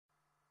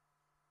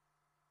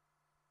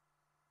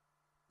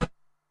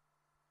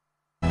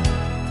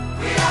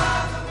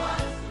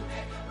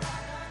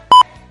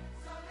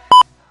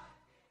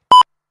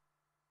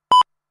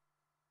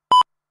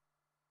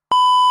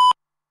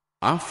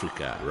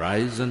Africa,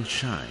 rise and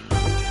shine.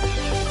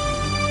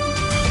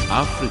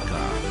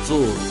 Africa,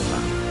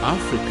 zorka.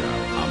 Africa,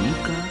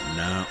 amka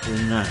na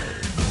ung'are.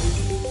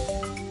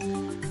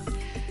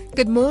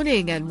 Good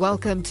morning and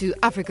welcome to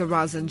Africa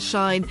Rise and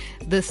Shine.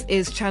 This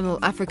is Channel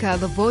Africa,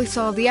 the voice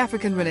of the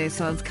African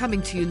Renaissance,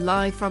 coming to you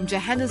live from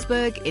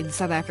Johannesburg in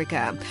South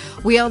Africa.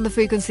 We are on the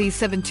frequency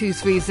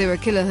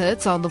 7230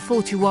 kilohertz on the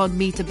 41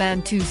 meter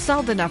band to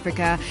Southern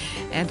Africa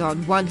and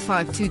on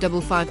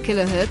 15255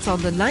 kilohertz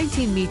on the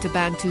 19 meter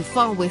band to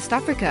Far West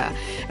Africa.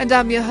 And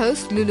I'm your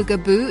host, Lulu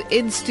Gabu,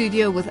 in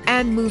studio with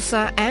Anne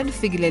Musa and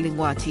Figile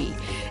Lingwati.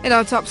 In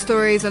our top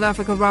stories on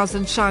Africa Rise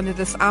and Shine at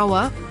this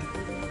hour,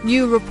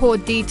 new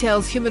report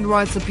details human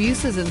rights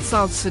abuses in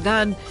South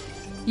Sudan.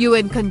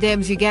 UN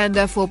condemns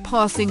Uganda for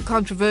passing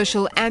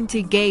controversial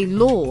anti-gay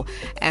law.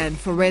 And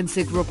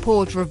forensic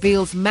report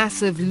reveals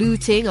massive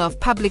looting of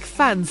public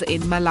funds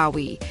in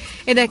Malawi.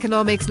 In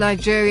economics,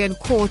 Nigerian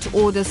court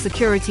orders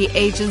security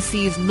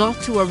agencies not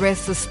to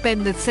arrest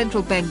suspended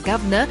central bank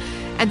governor.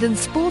 And in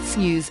sports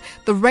news,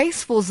 the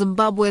race for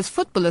Zimbabwe's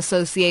Football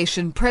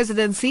Association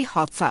presidency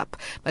hots up.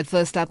 But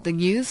first up, the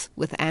news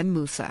with Anne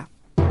Musa.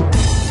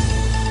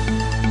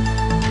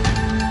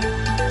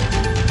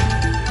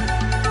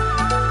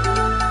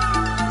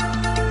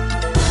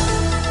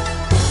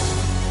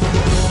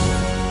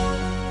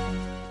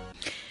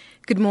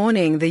 Good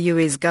morning. The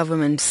US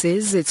government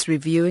says it's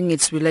reviewing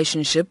its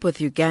relationship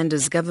with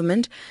Uganda's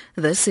government.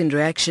 This in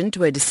reaction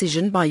to a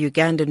decision by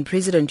Ugandan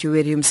President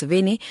Yoweri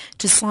Museveni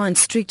to sign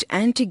strict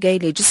anti-gay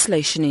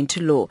legislation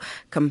into law.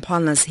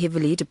 Kampala's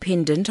heavily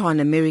dependent on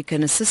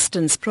American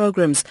assistance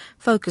programs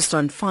focused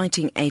on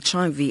fighting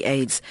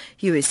HIV/AIDS.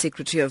 US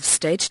Secretary of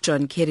State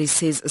John Kerry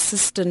says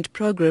assistance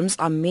programs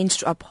are meant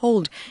to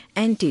uphold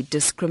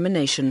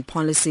anti-discrimination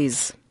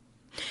policies.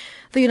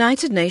 The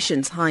United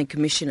Nations High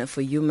Commissioner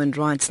for Human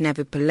Rights,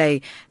 Navi Pillay,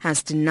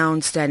 has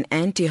denounced an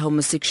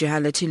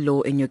anti-homosexuality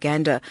law in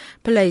Uganda.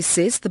 Pillay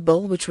says the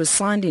bill, which was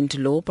signed into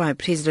law by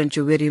President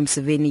Yoweri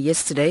Museveni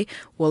yesterday,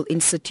 will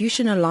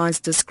institutionalize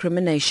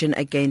discrimination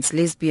against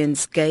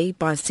lesbians, gay,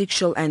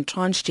 bisexual and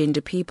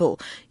transgender people.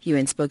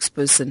 UN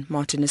spokesperson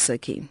Martin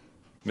Isaki.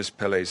 Ms.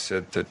 Pillay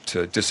said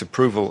that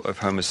disapproval of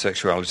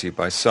homosexuality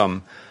by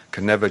some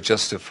can never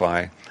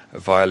justify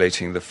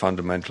violating the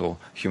fundamental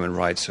human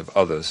rights of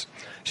others.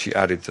 She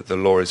added that the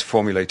law is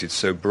formulated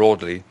so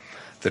broadly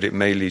that it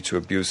may lead to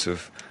abuse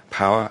of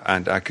power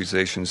and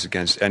accusations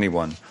against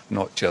anyone,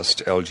 not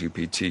just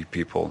LGBT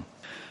people.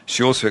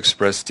 She also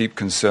expressed deep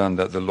concern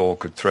that the law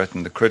could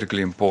threaten the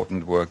critically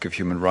important work of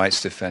human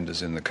rights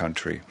defenders in the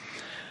country.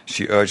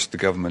 She urged the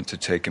government to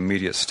take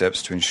immediate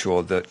steps to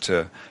ensure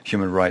that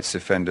human rights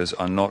defenders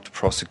are not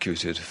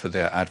prosecuted for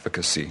their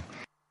advocacy.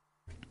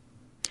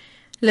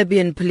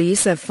 Libyan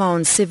police have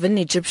found 7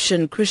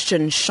 Egyptian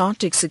Christians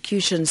shot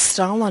execution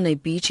style on a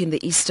beach in the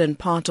eastern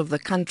part of the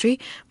country,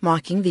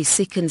 marking the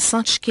second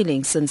such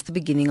killing since the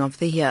beginning of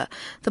the year.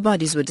 The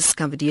bodies were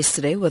discovered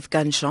yesterday with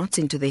gunshots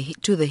to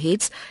the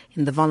heads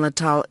in the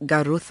volatile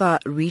Garutha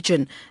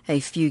region, a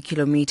few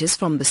kilometers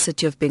from the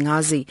city of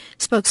Benghazi.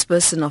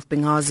 Spokesperson of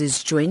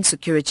Benghazi's Joint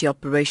Security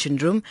Operation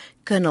Room,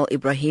 Colonel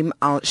Ibrahim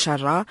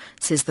Al-Shara,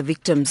 says the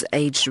victims'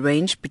 age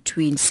range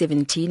between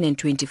 17 and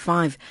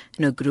 25.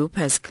 No group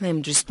has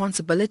claimed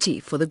responsibility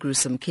for the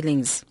gruesome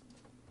killings.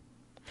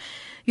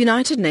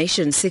 United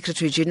Nations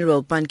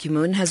Secretary-General Ban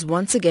Ki-moon has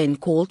once again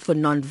called for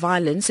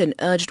non-violence and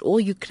urged all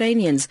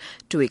Ukrainians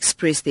to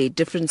express their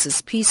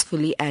differences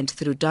peacefully and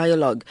through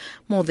dialogue.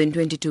 More than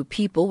 22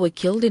 people were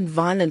killed in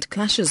violent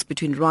clashes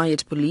between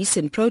riot police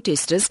and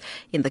protesters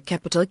in the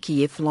capital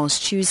Kiev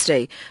last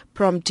Tuesday,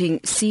 prompting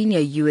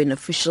senior UN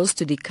officials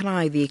to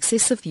decry the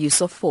excessive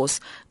use of force.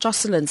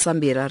 Jocelyn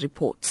Sambira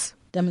reports.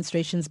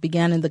 Demonstrations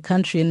began in the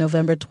country in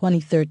November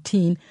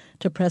 2013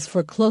 to press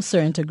for closer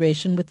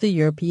integration with the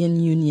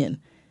European Union.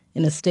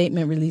 In a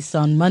statement released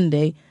on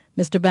Monday,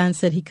 Mr. Ban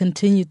said he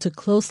continued to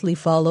closely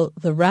follow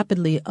the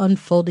rapidly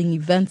unfolding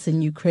events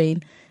in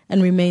Ukraine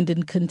and remained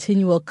in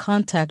continual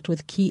contact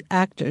with key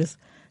actors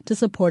to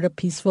support a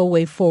peaceful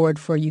way forward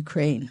for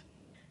Ukraine.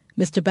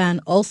 Mr. Ban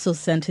also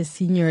sent his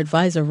senior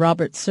advisor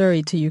Robert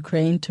Surrey to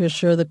Ukraine to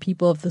assure the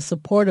people of the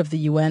support of the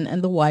UN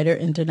and the wider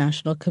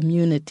international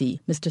community.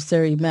 Mr.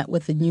 Surrey met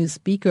with the new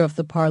Speaker of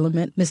the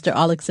Parliament, Mr.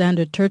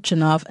 Alexander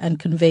Turchinov, and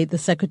conveyed the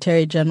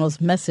Secretary General's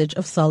message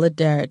of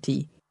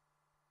solidarity.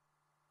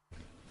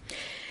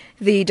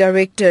 The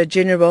Director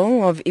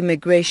General of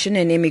Immigration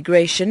and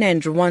Immigration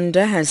in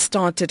Rwanda has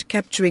started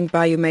capturing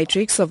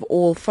biometrics of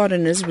all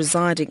foreigners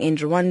residing in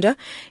Rwanda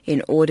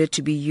in order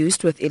to be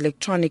used with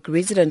electronic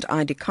resident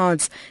ID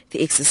cards.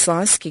 The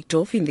exercise kicked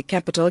off in the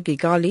capital,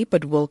 Kigali,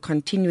 but will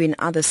continue in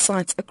other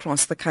sites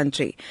across the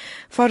country.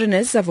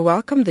 Foreigners have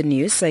welcomed the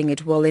news, saying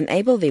it will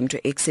enable them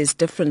to access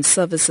different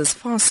services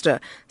faster,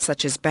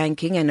 such as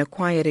banking and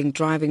acquiring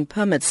driving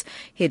permits.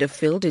 Head of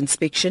Field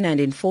Inspection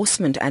and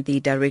Enforcement at the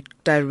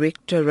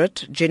Directorate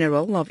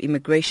General of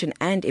Immigration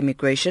and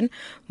Immigration,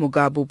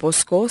 Mugabu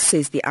Bosco,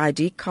 says the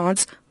ID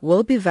cards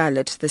will be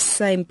valid the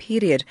same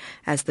period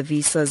as the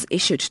visas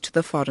issued to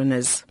the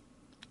foreigners.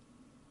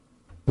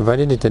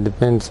 Validity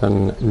depends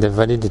on the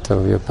validity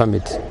of your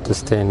permit to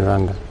stay in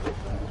Rwanda.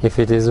 If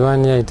it is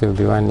 1 year, it will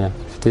be 1 year.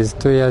 If it is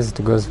 2 years,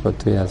 it goes for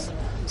 2 years.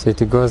 So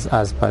it goes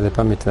as per the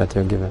permit that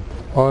you're given.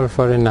 All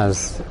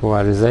foreigners who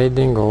are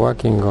residing or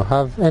working or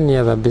have any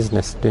other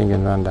business doing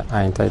in Rwanda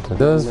are entitled.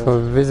 Those for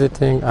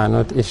visiting are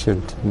not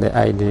issued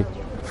the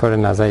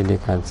foreigners' ID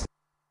cards.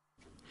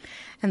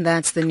 And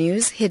that's the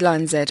news.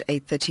 Headlines at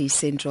 8:30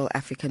 Central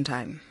African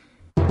Time.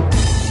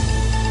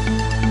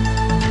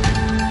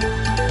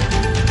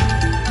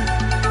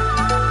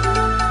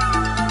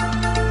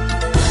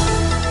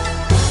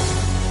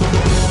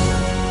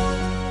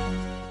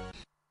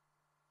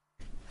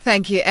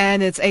 Thank you,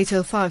 Anne. It's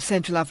 8:05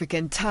 Central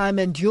African Time,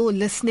 and you're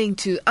listening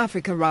to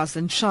Africa Rise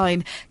and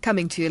Shine,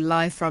 coming to you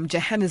live from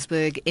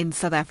Johannesburg in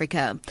South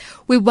Africa.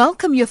 We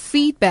welcome your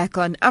feedback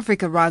on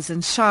Africa Rise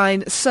and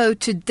Shine, so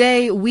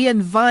today we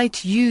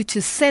invite you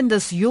to send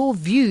us your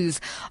views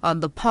on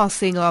the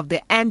passing of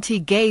the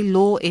anti-gay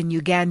law in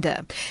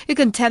Uganda. You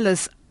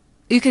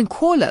can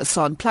call us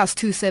on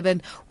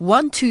 +27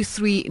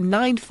 123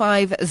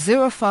 95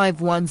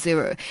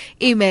 0510.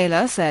 Email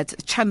us at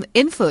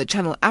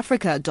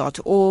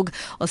info@channelafrica.org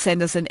or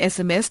send us an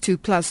SMS to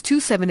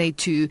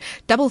 +2782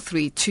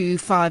 332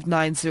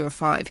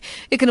 5905.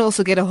 You can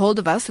also get a hold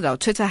of us at our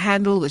Twitter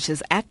handle, which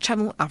is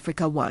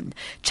 @ChannelAfrica1.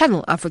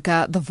 Channel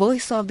Africa, the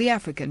voice of the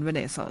African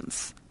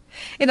Renaissance.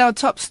 In our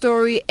top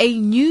story, a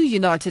new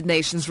United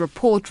Nations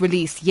report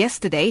released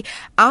yesterday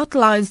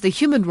outlines the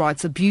human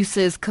rights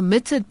abuses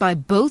committed by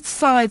both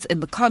sides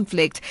in the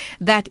conflict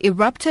that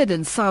erupted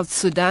in South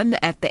Sudan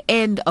at the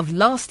end of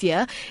last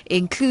year,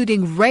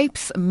 including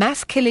rapes,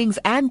 mass killings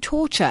and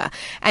torture,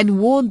 and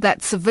warned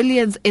that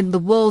civilians in the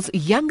world's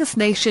youngest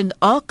nation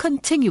are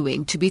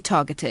continuing to be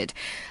targeted.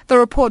 The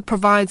report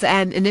provides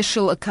an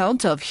initial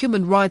account of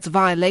human rights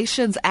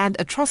violations and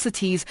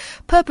atrocities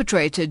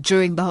perpetrated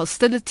during the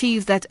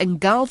hostilities that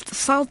engulfed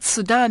South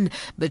Sudan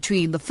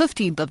between the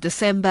 15th of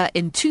December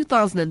in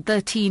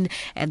 2013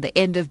 and the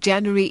end of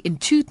January in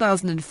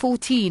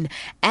 2014,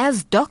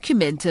 as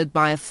documented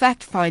by a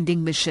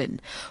fact-finding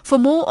mission. For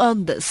more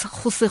on this,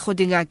 Jose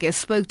Khodingake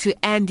spoke to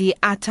Andy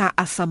Ata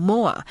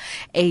Asamoah,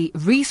 a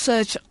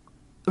researcher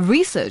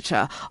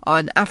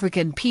on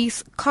African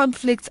peace,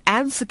 conflicts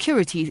and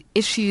security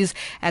issues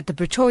at the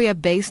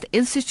Pretoria-based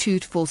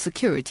Institute for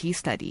Security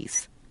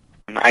Studies.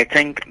 I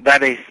think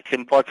that is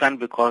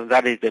important because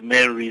that is the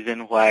main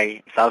reason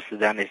why South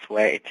Sudan is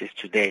where it is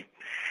today.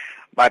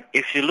 But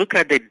if you look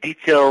at the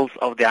details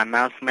of the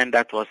announcement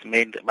that was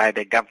made by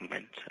the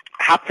government,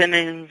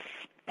 happenings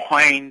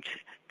point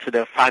to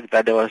the fact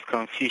that there was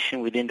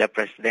confusion within the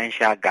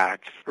presidential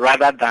guards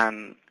rather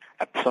than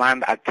a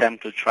planned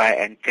attempt to try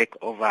and take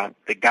over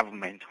the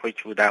government,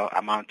 which would have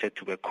amounted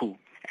to a coup.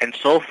 And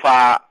so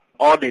far,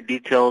 all the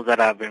details that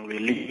have been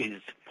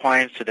released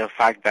points to the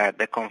fact that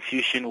the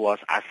confusion was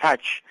as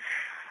such,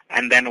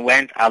 and then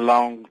went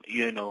along,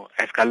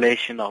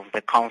 escalation of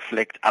the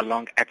conflict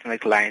along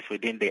ethnic lines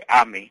within the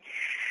army,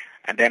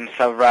 and then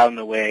several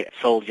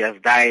soldiers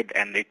died,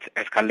 and it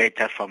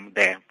escalated from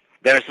there.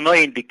 There is no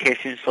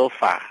indication so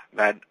far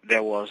that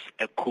there was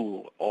a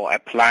coup or a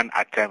planned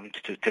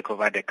attempt to take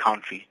over the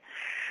country.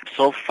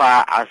 So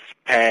far, as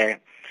per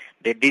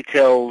the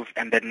details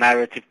and the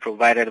narrative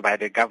provided by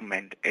the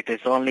government, it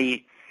is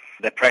only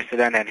the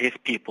president and his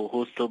people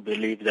who still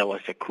believe there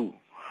was a coup.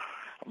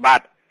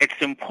 But it's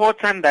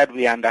important that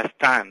we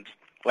understand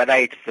whether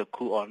it is a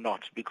coup or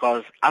not,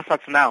 because as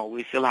of now,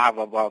 we still have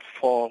about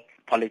 4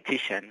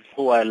 politicians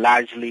who are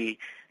largely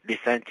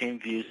dissenting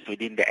views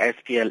within the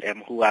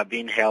SPLM who are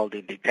being held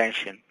in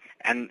detention.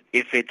 And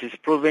if it is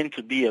proven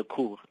to be a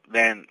coup,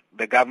 then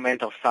the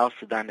government of South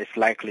Sudan is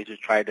likely to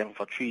try them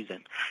for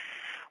treason.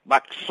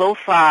 But so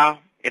far,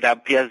 it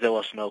appears there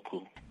was no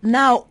coup.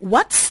 Now,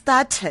 what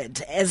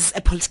started as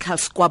a political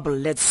squabble,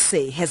 let's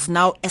say, has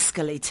now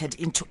escalated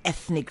into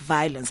ethnic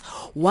violence.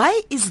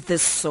 Why is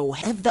this so?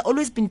 Have there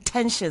always been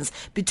tensions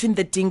between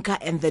the Dinka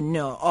and the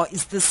Nuer, or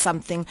is this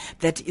something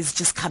that is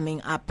just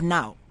coming up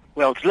now?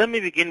 Well, let me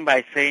begin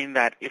by saying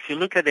that if you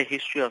look at the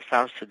history of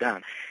South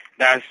Sudan,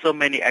 there are so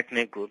many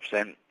ethnic groups,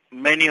 and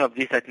many of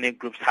these ethnic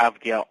groups have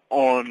their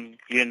own,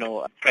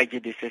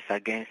 prejudices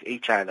against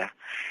each other.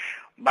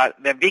 But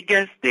the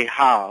biggest they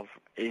have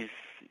is,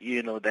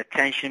 the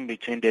tension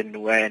between the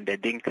Nuer and the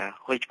Dinka,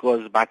 which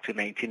goes back to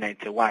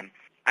 1991.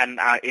 And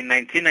in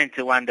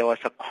 1991, there was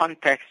a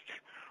context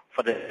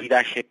for the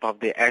leadership of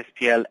the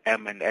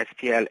SPLM and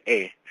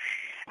SPLA,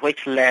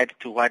 which led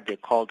to what they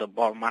call the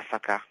Bor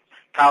massacre.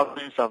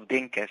 Thousands of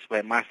Dinkas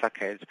were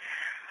massacred,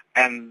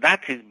 and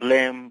that is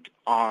blamed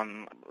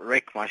on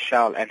Riek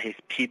Machar and his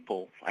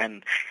people.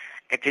 And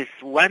it is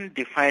one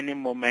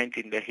defining moment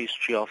in the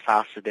history of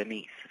South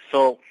Sudanese.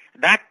 So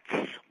that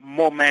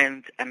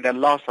moment and the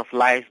loss of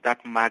lives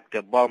that marked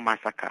the Bor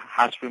massacre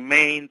has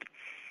remained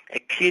a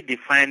key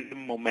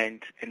defining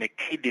moment and a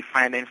key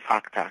defining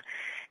factor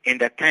in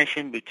the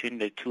tension between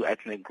the two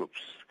ethnic groups.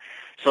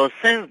 So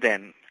since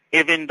then,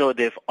 even though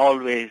they've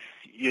always,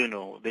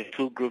 the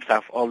two groups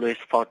have always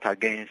fought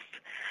against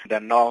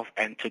the North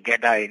and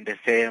together in the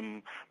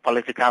same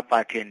political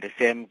party in the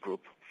same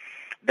group,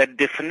 the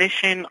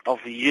definition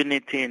of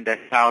unity in the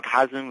South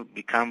hasn't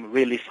become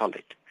really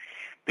solid,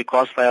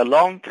 because for a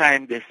long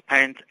time they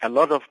spent a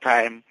lot of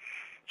time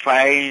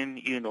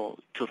trying,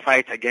 to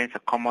fight against a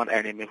common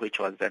enemy, which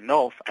was the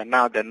North, and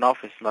now the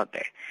North is not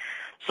there.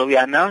 So we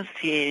are now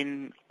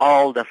seeing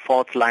all the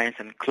fault lines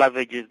and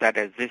cleavages that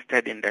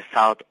existed in the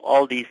South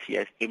all these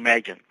years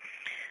emerging.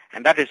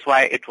 And that is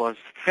why it was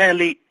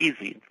fairly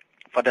easy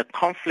for the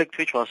conflict,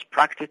 which was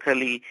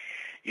practically,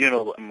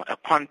 a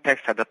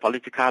context at the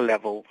political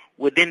level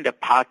within the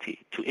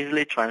party, to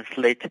easily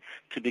translate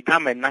to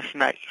become a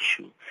national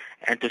issue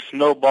and to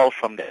snowball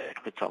from the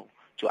capital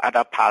to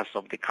other parts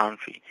of the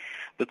country.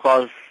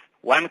 Because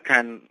one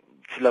can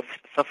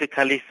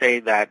philosophically say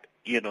that,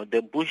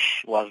 the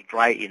bush was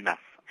dry enough,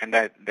 and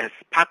that the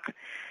spark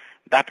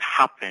that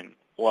happened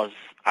was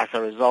as a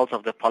result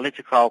of the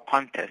political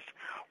contest,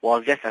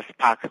 was just a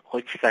spark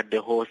which set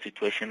the whole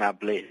situation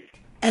ablaze.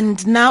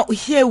 And now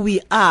here we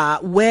are,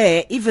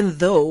 where even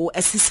though a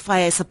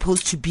ceasefire is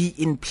supposed to be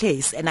in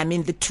place, and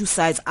the two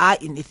sides are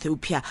in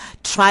Ethiopia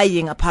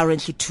trying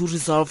apparently to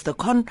resolve the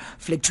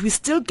conflict, we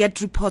still get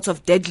reports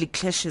of deadly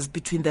clashes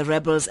between the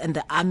rebels and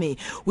the army,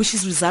 which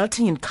is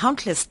resulting in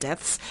countless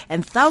deaths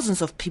and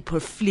thousands of people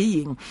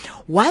fleeing.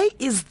 Why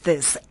is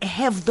this?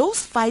 Have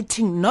those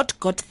fighting not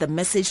got the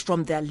message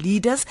from their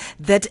leaders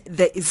that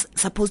there is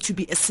supposed to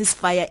be a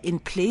ceasefire in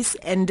place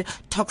and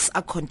talks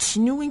are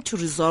continuing to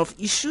resolve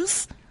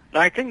issues?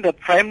 I think the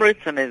primary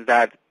thing is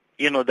that,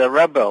 the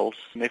rebels,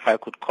 if I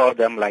could call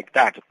them like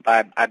that,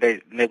 but at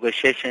the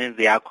negotiations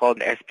they are called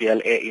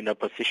SPLA in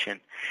opposition.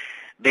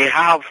 They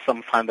have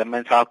some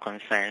fundamental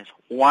concerns.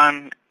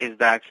 One is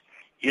that,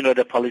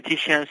 the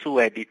politicians who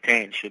were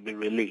detained should be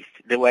released.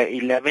 There were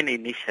 11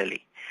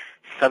 initially.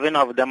 7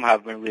 of them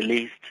have been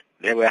released.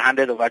 They were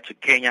handed over to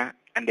Kenya,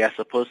 and they are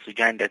supposed to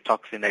join the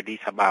talks in Addis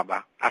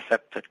Ababa,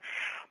 accepted.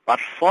 But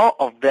 4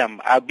 of them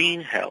are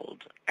being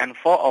held, and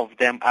 4 of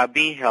them are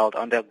being held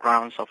on the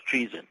grounds of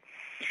treason.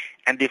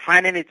 And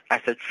defining it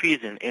as a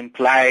treason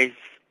implies,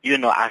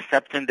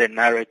 accepting the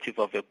narrative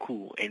of a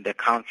coup in the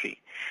country.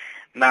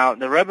 Now,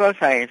 the rebels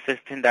are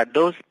insisting that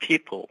those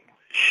people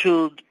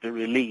should be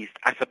released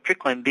as a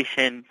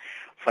precondition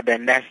for the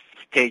next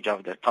stage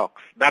of the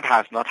talks. That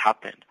has not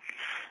happened.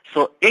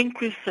 So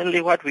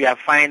increasingly what we are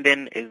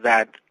finding is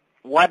that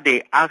what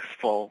they asked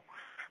for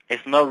is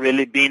not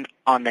really being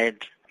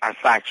honored as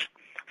such.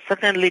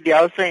 Secondly, they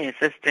are also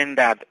insisting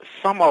that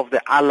some of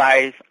the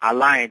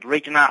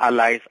regional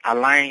allies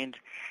aligned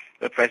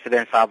with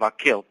President Salva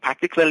Kiir,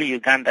 particularly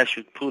Uganda,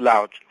 should pull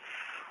out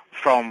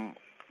from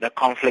the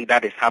conflict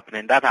that is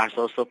happening. That has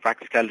also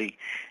practically,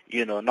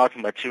 not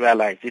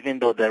materialized, even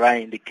though there are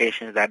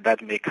indications that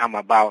that may come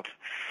about.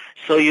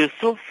 So you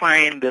still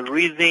find the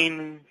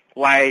reason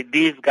why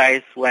these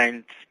guys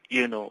went,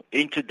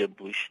 into the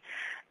bush,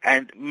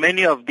 and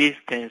many of these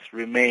things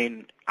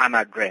remain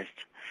unaddressed.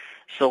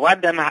 So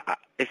what then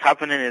is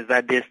happening is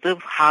that they still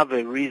have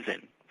a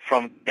reason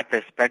from their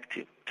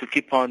perspective to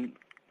keep on,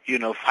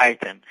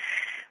 fighting.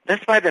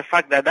 Despite the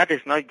fact that that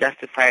is not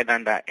justified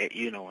under,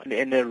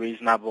 any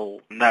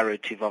reasonable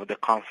narrative of the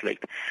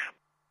conflict.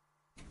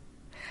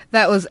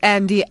 That was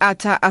Andy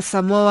Atta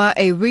Asamoah,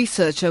 a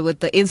researcher with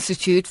the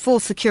Institute for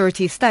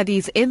Security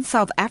Studies in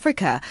South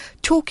Africa,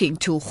 talking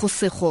to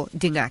Kgoshego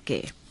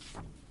Dingake.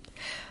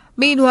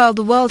 Meanwhile,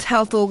 the World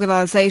Health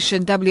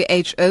Organization,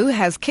 WHO,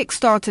 has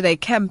kick-started a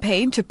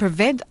campaign to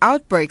prevent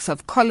outbreaks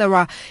of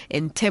cholera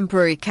in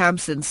temporary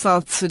camps in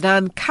South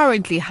Sudan,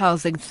 currently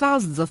housing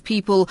thousands of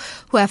people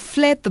who have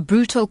fled the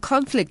brutal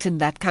conflict in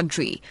that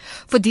country.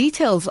 For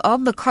details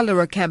on the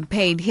cholera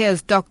campaign,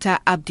 here's Dr.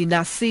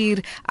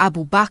 Abdinasir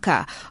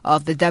Abubakar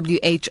of the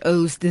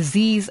WHO's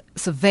Disease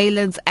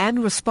Surveillance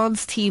and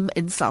Response Team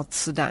in South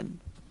Sudan.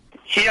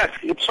 Yes,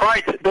 it's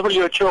right.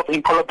 WHO,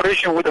 in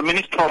collaboration with the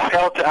Ministry of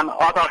Health and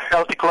other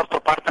health cluster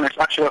partners,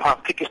 actually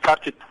have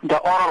kick-started the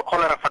oral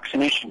cholera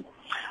vaccination.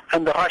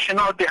 And the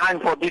rationale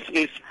behind for this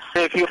is,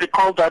 if you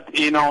recall that,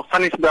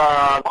 since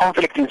the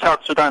conflict in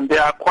South Sudan,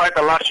 there are quite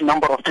a large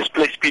number of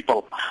displaced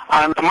people,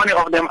 and many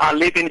of them are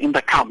living in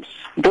the camps.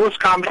 Those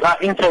camps are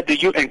inside the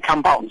UN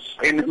compounds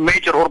in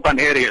major urban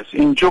areas,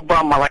 in Juba,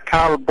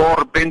 Malakal, Bor,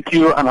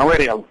 Bentiu, and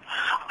Awerial.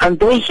 And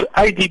those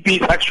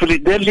IDPs, actually,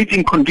 their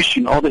living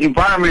condition or the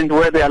environment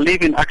where they are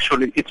living,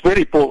 actually, it's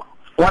very poor.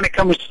 When it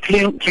comes to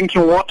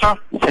drinking water,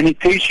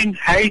 sanitation,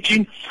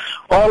 hygiene,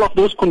 all of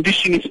those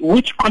conditions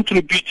which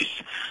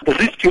contributes the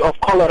risk of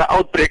cholera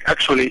outbreak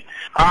actually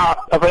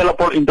are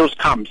available in those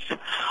camps.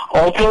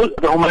 Also,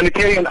 the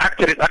humanitarian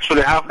actors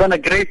actually have done a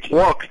great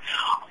work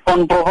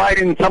on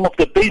providing some of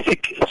the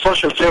basic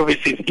social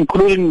services,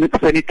 including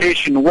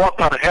sanitation,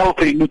 water,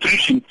 healthy,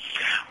 nutrition,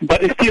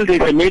 but still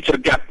there's a major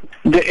gap.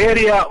 The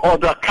area or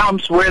the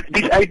camps where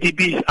these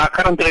IDPs are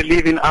currently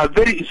living are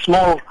very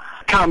small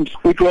camps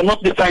which were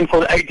not designed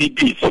for the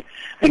IDPs.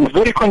 And it's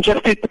very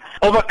congested,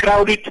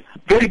 overcrowded,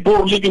 very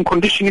poor living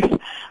conditions,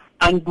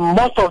 and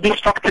most of these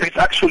factors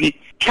actually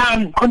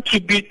can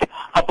contribute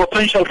a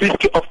potential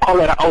risk of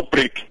cholera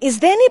outbreak. Is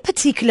there any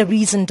particular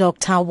reason,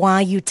 Doctor,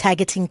 why you're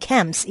targeting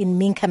camps in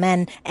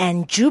Minkaman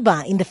and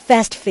Juba in the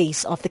first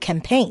phase of the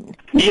campaign?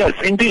 Yes,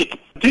 indeed.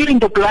 During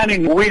the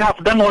planning, we have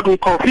done what we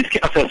call risk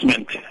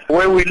assessment,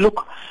 where we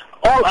look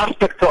all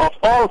aspects of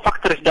all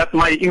factors that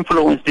might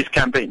influence this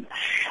campaign.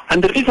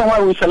 And the reason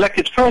why we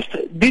selected first,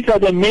 these are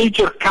the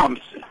major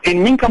camps.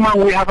 In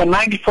Minkaman, we have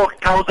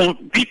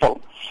 94,000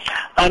 people.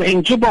 And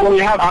in Juba, we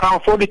have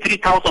around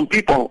 43,000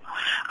 people.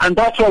 And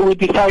that's why we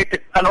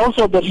decided, and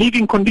also the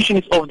living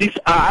conditions of these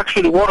are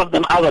actually worse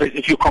than others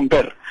if you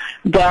compare.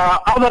 The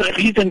other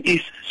reason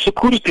is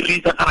security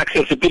reason and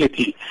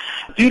accessibility.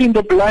 During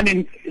the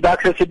planning, the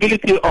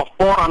accessibility of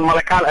Bor and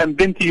Malakal and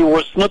Bentiu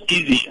was not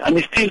easy, and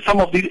still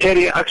some of these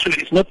areas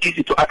actually is not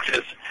easy to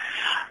access.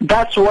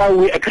 That's why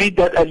we agreed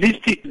that at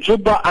least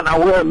Juba and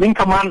our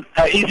Minkaman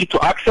are easy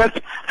to access,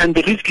 and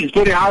the risk is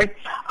very high,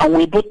 and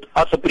we put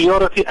as a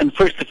priority and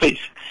first phase.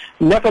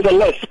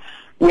 Nevertheless,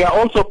 we are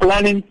also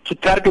planning to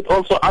target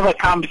also other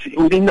camps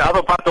within the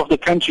other part of the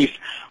countries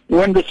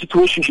when the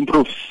situation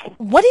improves.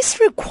 What is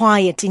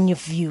required, in your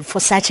view,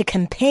 for such a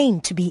campaign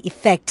to be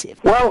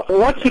effective? Well,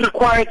 what's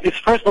required is,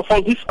 first of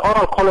all, this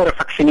oral cholera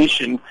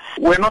vaccination.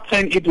 We're not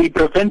saying it will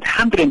prevent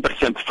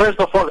 100%. First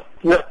of all,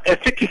 the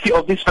efficacy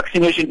of this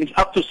vaccination is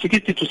up to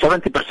 60 to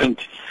 70%,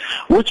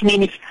 which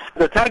means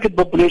the target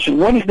population,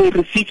 when they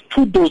receive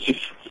 2 doses,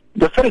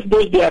 the first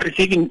dose they are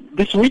receiving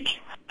this week,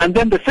 and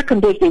then the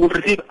second dose they will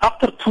receive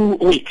after 2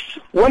 weeks.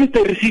 Once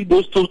they receive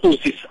those 2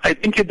 doses, I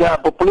think the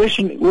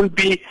population will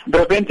be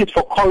prevented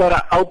for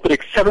cholera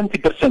outbreak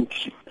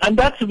 70%. And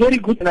that's very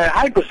good and a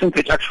high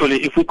percentage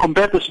actually if we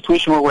compare the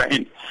situation where we're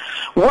in.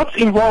 What's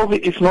involved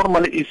is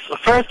normally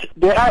first,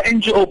 there are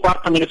NGO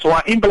partners who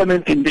are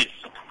implementing this.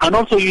 And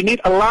also you need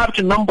a large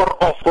number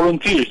of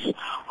volunteers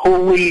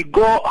who will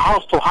go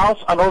house to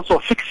house and also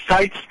fix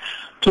sites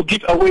to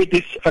give away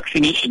this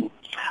vaccination.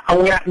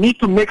 And we need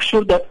to make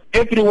sure that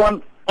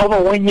everyone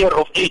over 1 year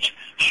of age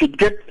should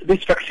get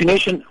this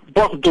vaccination,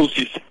 both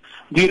doses,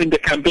 during the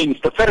campaigns,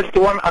 the first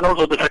one and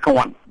also the second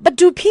one. But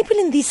do people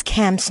in these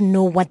camps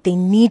know what they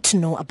need to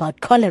know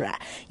about cholera?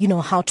 You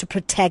know, how to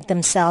protect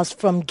themselves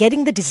from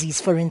getting the disease,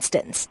 for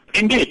instance?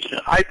 Indeed.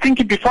 I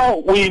think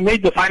before we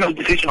made the final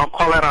decision on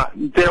cholera,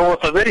 there was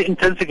a very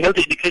intensive health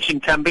education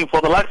campaign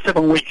for the last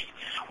 7 weeks,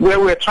 where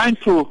we are trying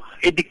to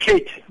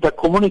educate the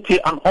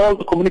community on all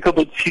the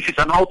communicable diseases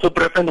and how to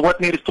prevent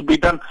what needs to be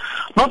done,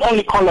 not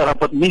only cholera,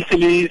 but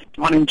measles,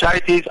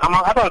 meningitis,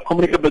 among other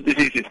communicable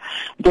diseases.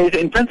 There is an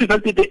intensive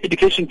health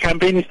education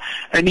campaign,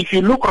 and if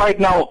you look right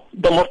now,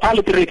 the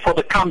mortality rate for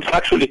the camps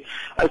actually,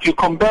 if you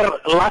compare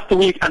last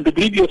week and the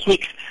previous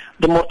weeks,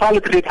 the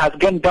mortality rate has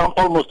gone down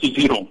almost to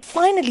 0.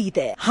 Finally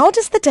there, how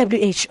does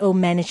the WHO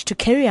manage to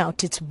carry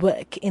out its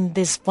work in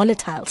this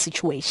volatile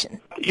situation?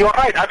 You're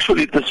right,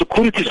 actually, the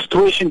security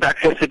situation, the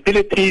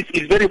accessibility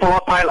is very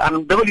volatile,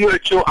 and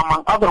WHO,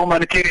 among other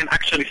humanitarian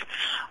actions,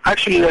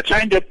 actually they're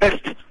trying their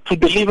best to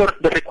deliver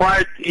the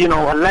required,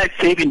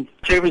 life-saving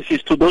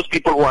services to those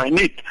people who are in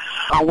need.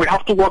 And we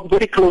have to work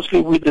very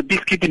closely with the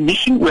peacekeeping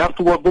mission. We have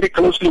to work very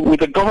closely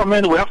with the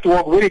government. We have to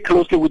work very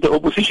closely with the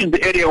opposition,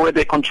 the area where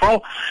they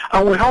control.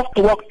 And we have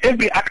to work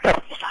every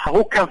actor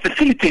who can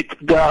facilitate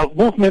the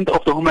movement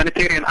of the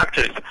humanitarian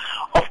actors.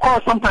 Of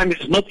course, sometimes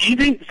it's not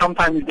easy.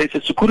 Sometimes there's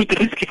a security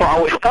risk for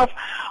our staff.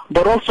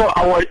 But also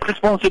our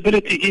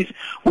responsibility is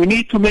we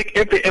need to make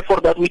every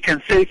effort that we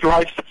can save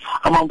lives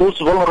among those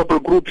vulnerable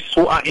groups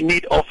who are in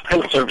need of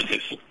health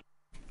services.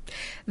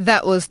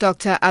 That was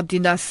Dr. Abdi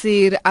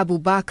Nasir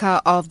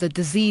Abubakar of the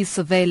Disease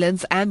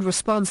Surveillance and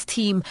Response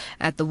Team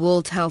at the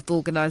World Health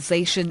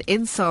Organization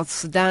in South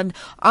Sudan,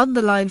 on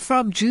the line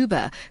from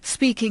Juba,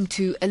 speaking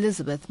to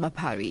Elizabeth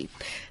Mapari.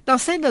 Now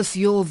send us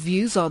your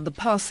views on the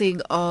passing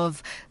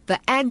of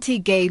the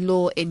anti-gay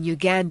law in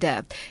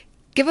Uganda.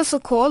 Give us a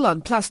call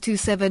on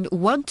 +27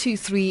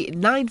 123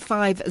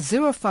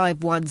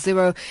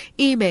 950510.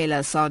 Email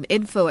us on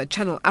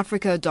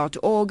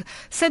info@channelafrica.org.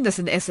 Send us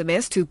an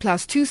SMS to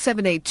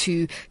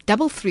 +2782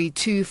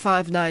 332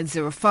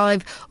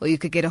 5905. Or you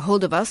could get a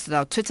hold of us at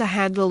our Twitter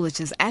handle,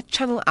 which is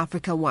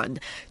 @ChannelAfrica1.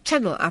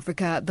 Channel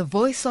Africa, the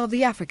voice of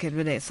the African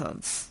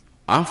Renaissance.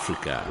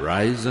 Africa,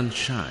 rise and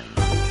shine.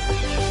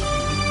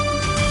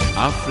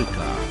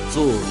 Africa,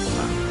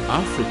 zorka.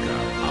 Africa,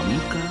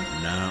 amka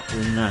na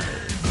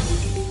ung'are.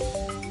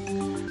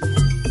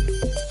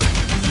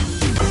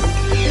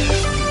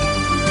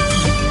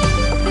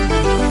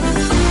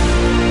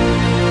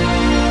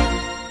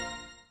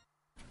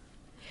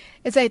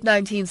 It's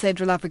 8:19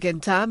 Central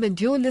African Time,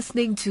 and you're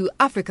listening to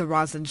Africa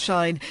Rise and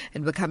Shine,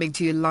 and we're coming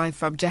to you live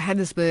from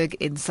Johannesburg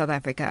in South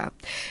Africa.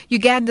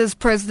 Uganda's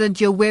President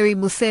Yoweri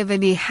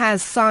Museveni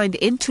has signed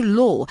into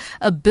law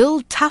a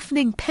bill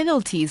toughening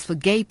penalties for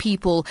gay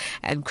people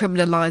and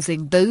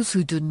criminalizing those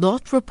who do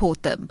not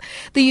report them.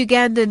 The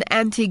Ugandan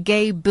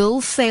anti-gay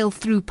bill sailed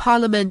through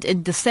Parliament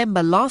in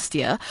December last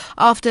year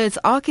after its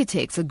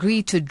architects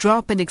agreed to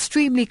drop an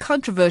extremely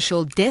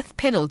controversial death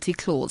penalty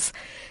clause.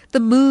 The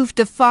move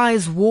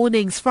defies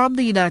warnings from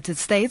the United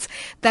States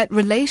that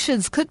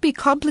relations could be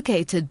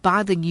complicated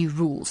by the new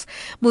rules.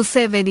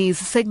 Museveni's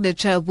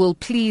signature will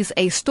please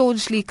a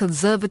staunchly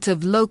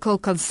conservative local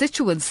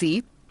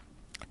constituency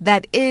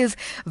that is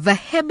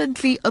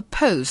vehemently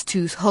opposed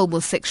to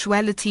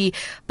homosexuality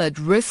but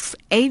risks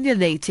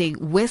alienating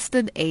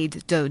Western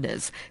aid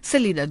donors.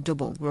 Selina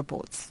Ndobong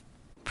reports.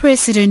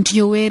 President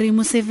Yoweri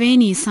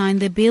Museveni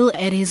signed the bill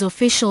at his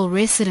official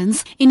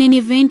residence in an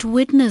event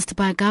witnessed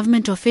by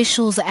government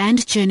officials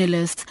and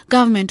journalists.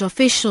 Government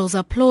officials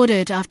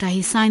applauded after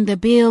he signed the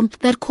bill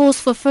that calls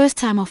for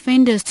first-time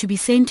offenders to be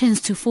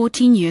sentenced to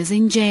 14 years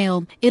in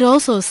jail. It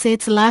also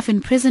sets life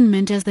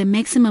imprisonment as the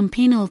maximum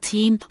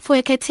penalty for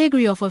a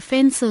category of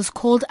offences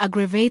called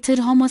aggravated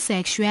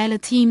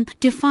homosexuality,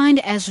 defined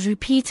as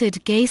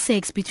repeated gay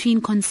sex between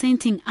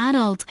consenting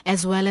adults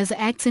as well as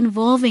acts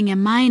involving a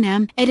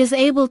minor, a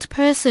disabled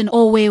person,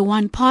 or where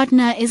one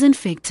partner is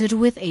infected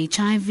with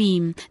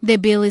HIV. The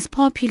bill is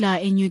popular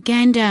in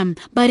Uganda,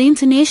 but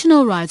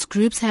international rights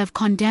groups have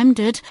condemned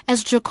it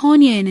as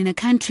draconian in a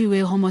country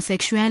where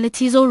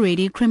homosexuality is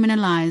already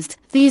criminalized.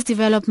 These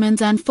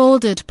developments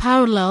unfolded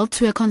parallel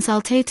to a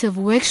consultative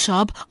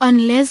workshop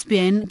on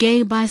lesbian,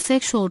 gay,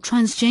 bisexual,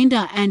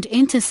 transgender and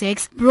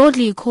intersex,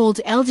 broadly called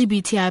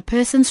LGBTI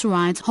persons'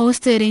 rights,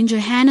 hosted in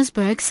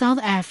Johannesburg, South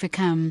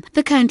Africa.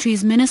 The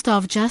country's Minister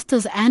of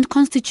Justice and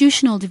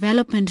Constitutional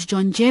Development,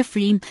 John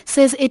Jeffrey,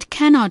 says it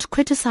cannot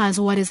criticize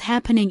what is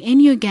happening in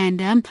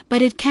Uganda,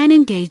 but it can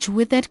engage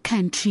with that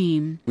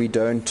country. We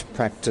don't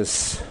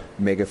practice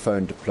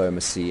megaphone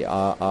diplomacy.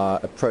 Our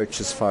approach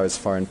as far as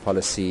foreign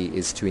policy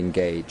is to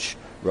engage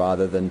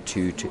rather than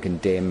to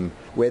condemn,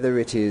 whether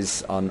it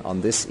is on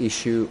this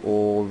issue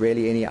or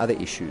really any other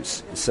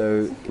issues.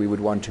 So we would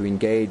want to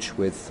engage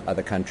with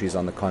other countries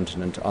on the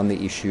continent on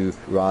the issue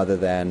rather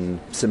than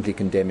simply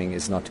condemning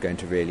is not going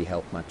to really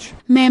help much.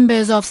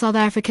 Members of South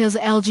Africa's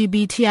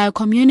LGBTI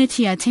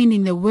community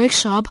attending the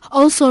workshop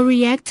also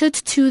reacted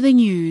to the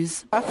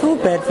news. I feel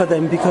bad for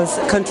them because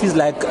countries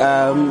like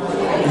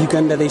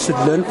Uganda, they should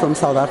learn from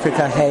South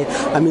Africa.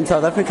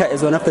 South Africa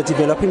is one of the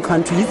developing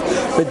countries,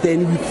 but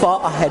then we're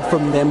far ahead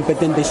from them, but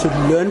then they should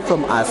learn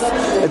from us.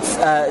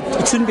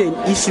 It shouldn't be an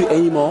issue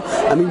anymore.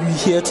 We're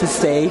here to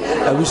stay.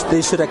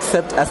 They should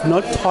accept us,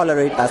 not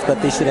tolerate us,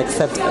 but they should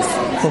accept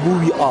us for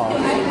who we are.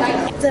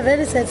 It's a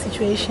very sad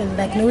situation,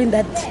 like knowing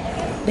that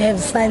they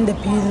have signed the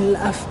bill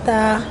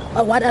after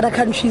what other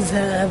countries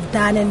have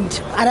done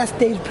and other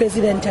state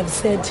presidents have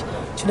said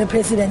to the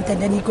president,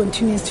 and then he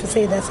continues to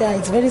say that.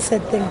 It's a very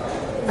sad thing.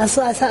 I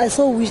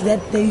so wish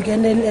that the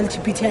Ugandan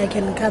LGBTI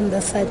can come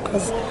this side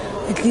because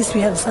at least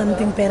we have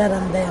something better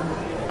than them.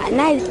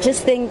 And I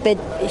just think that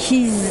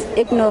he's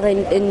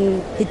ignorant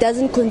and he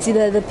doesn't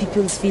consider the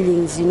people's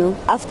feelings,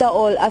 After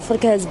all,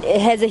 Africa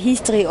has a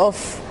history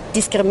of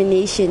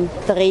discrimination,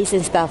 the race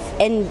and stuff.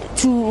 And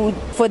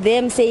for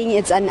them saying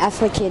it's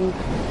un-African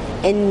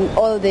and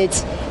all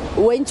that,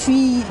 weren't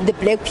we, the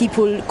black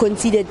people,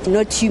 considered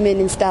not human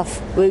and stuff,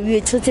 where we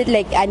were treated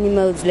like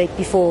animals like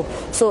before?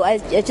 So I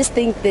just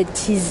think that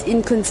he's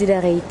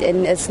inconsiderate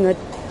and it's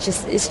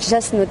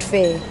just not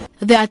fair.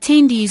 The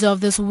attendees of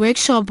this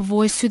workshop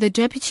voiced to the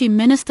Deputy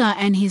Minister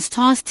and his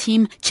task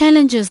team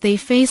challenges they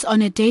face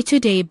on a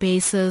day-to-day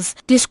basis.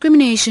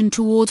 Discrimination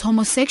towards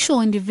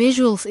homosexual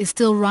individuals is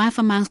still rife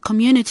amongst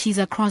communities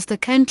across the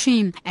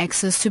country.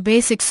 Access to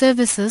basic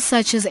services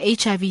such as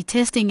HIV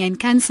testing and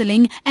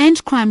counseling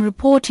and crime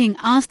reporting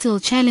are still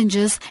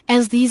challenges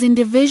as these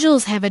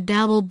individuals have a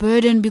double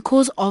burden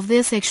because of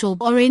their sexual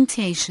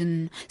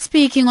orientation.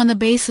 Speaking on the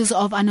basis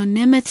of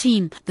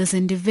anonymity, this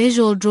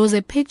individual draws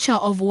a picture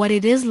of what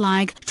it is like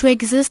to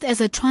exist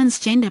as a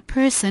transgender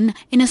person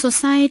in a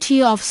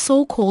society of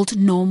so-called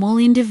normal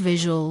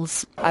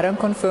individuals. I don't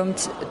conform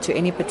to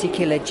any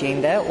particular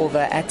gender, although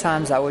at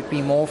times I would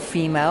be more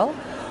female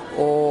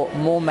or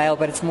more male,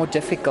 but it's more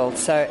difficult.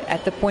 So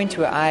at the point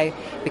where I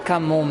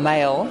become more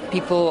male,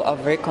 people are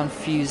very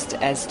confused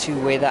as to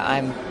whether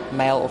I'm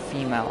male or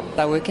female.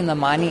 I work in the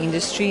mining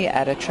industry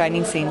at a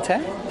training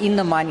center. In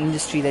the mining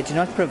industry, they do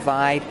not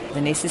provide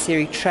the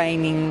necessary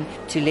training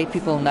to let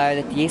people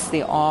know that yes,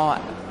 there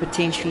are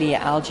potentially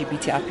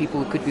LGBTI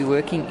people who could be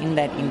working in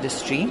that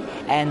industry,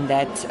 and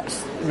that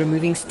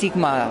removing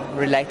stigma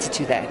related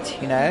to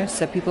that,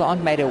 so people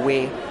aren't made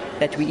aware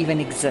that we even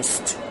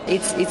exist.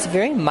 It's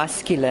very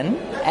masculine,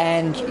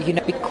 and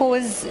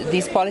because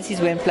these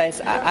policies were in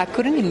place, I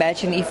couldn't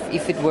imagine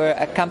if it were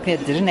a company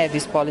that didn't have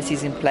these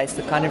policies in place,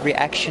 the kind of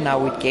reaction I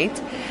would get.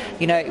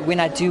 When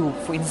I do,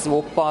 for instance,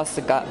 walk past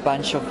a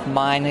bunch of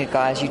minor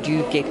guys, you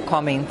do get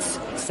comments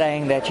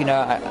saying that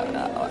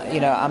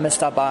I'm a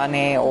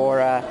Stabane, or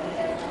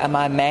am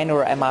I a man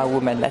or am I a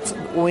woman? That's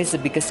always the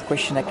biggest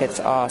question that gets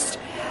asked.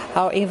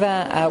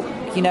 However,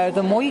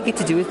 the more you get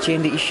to do with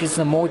gender issues,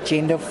 the more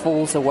gender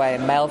falls away.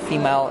 Male,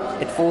 female,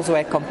 it falls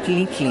away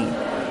completely.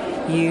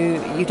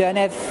 You don't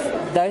have,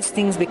 those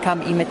things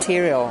become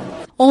immaterial.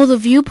 All the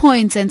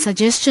viewpoints and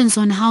suggestions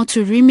on how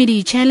to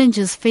remedy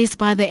challenges faced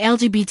by the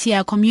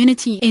LGBTI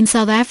community in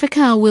South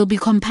Africa will be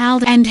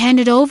compiled and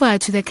handed over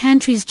to the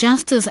country's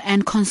Justice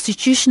and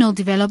Constitutional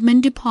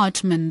Development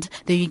Department.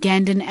 The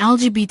Ugandan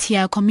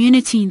LGBTI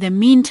community in the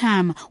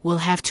meantime will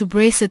have to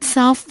brace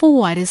itself for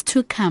what is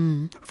to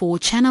come. For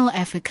Channel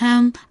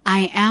Africa,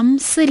 I am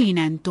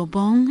Selina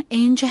Ntobong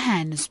in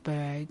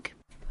Johannesburg.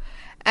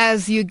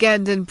 As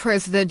Ugandan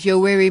President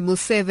Yoweri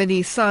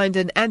Museveni signed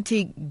an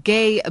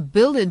anti-gay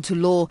bill into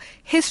law,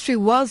 history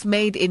was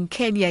made in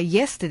Kenya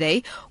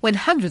yesterday when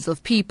hundreds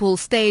of people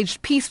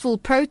staged peaceful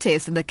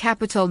protests in the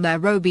capital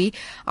Nairobi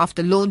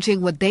after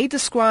launching what they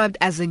described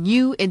as a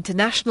new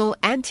international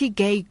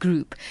anti-gay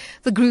group.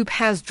 The group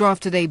has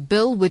drafted a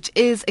bill which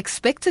is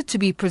expected to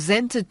be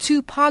presented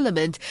to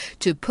Parliament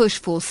to push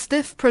for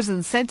stiff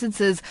prison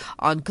sentences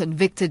on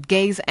convicted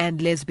gays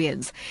and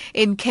lesbians.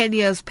 In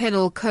Kenya's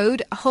penal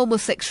code,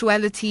 homosexuality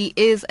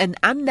is an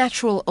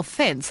unnatural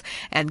offence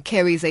and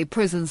carries a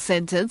prison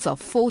sentence of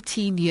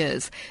 14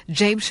 years.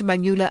 James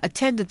Shimanyula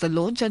attended the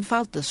launch and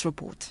filed this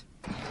report.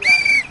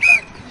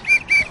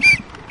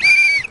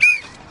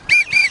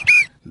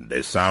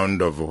 The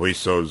sound of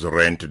whistles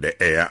rent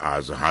the air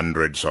as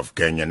hundreds of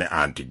Kenyan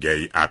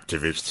anti-gay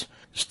activists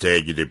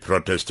staged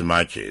protest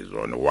marches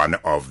on one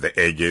of the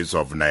edges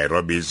of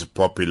Nairobi's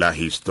popular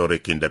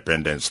historic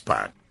Independence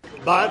Park.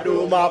 They're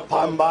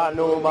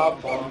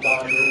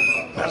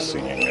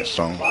singing a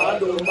song.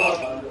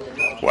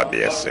 What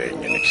they are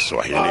saying in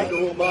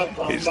Kiswahili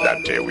is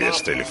that we are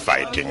still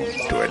fighting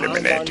to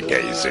eliminate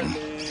gayism,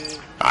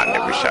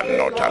 and we shall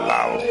not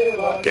allow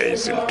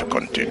gayism to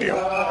continue.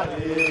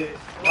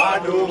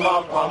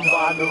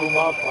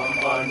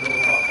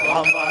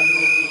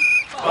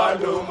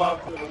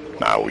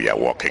 Now we are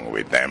walking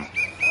with them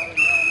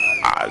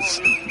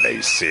as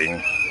they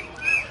sing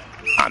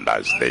and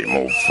as they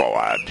move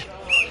forward,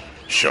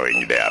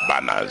 showing their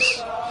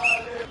banners.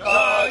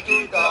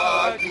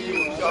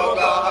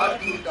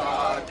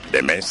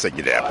 The message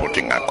they are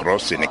putting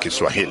across in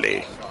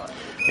Kiswahili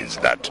is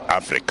that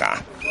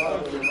Africa,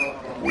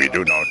 we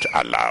do not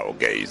allow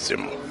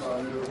gayism.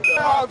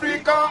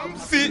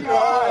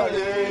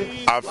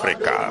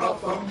 Africa,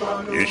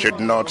 you should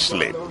not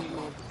sleep.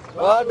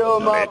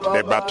 Let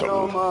the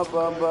battle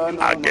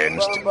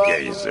against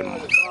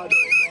gayism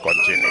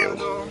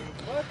continue.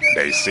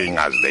 They sing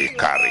as they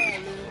carry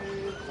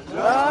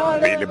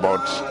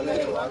billboards,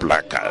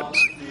 placards,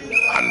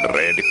 and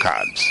red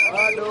cards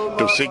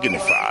to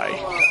signify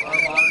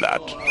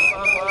that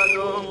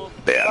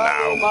they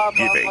are now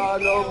giving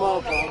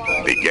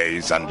the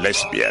gays and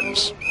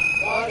lesbians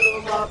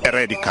a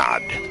red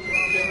card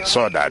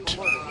so that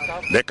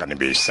they can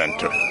be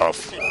sent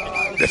off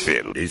the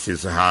field. This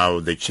is how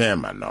the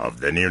chairman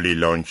of the newly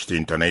launched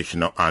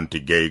international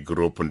anti-gay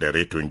group,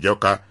 Nderitu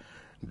Njoka,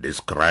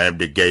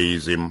 described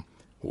gayism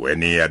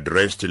when he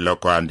addressed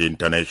local and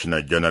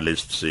international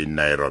journalists in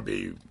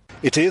Nairobi.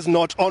 It is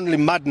not only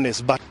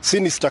madness, but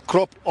sinister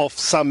crop of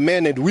some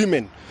men and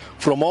women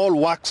from all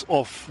walks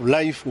of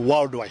life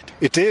worldwide.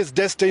 It is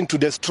destined to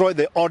destroy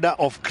the order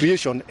of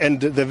creation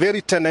and the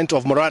very tenet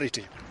of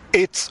morality.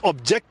 Its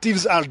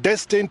objectives are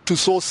destined to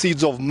sow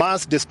seeds of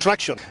mass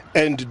destruction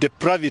and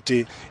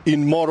depravity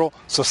in moral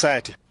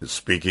society.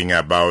 Speaking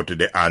about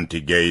the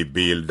anti-gay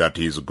bill that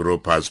his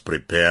group has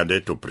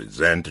prepared to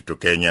present to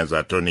Kenya's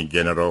Attorney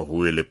General, who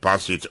will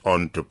pass it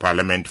on to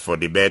Parliament for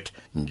debate,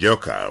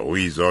 Njoka, who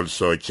is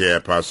also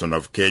chairperson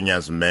of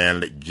Kenya's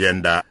Male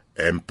Gender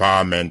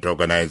Empowerment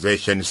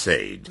Organization,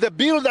 said, the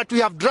bill that we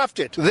have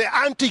drafted, the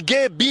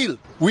anti-gay bill,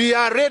 we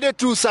are ready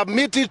to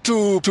submit it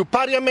to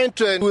Parliament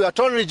and to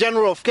Attorney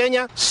General of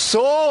Kenya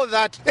so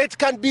that it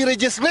can be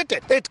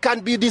legislated, it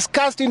can be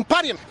discussed in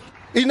Parliament.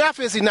 Enough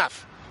is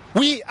enough.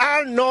 We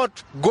are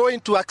not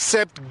going to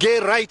accept gay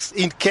rights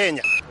in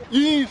Kenya.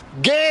 If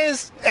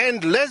gays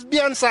and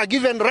lesbians are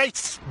given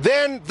rights,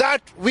 then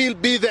that will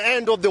be the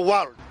end of the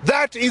world.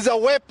 That is a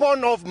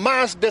weapon of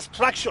mass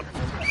destruction.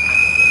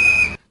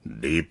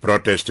 The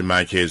protest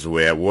marches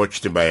were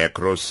watched by a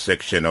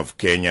cross-section of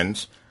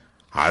Kenyans.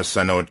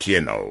 Hassan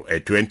Otieno, a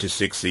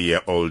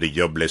 26-year-old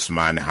jobless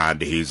man,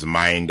 had his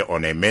mind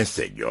on a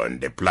message on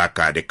the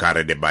placard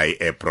carried by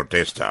a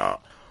protester.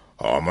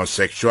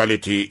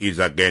 Homosexuality is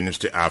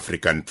against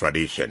African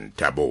tradition,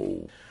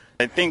 taboo.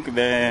 I think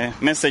the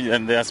message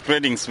that they are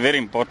spreading is very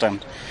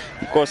important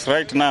because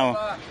right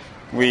now,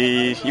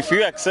 if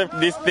you accept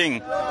this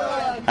thing,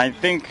 I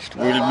think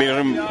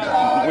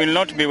will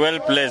not be well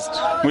placed.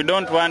 We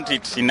don't want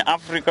it in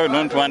Africa, we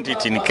don't want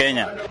it in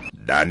Kenya.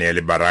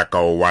 Daniel Baraka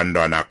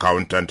Owando, an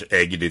accountant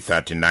aged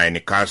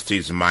 39, cast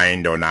his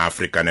mind on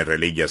African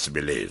religious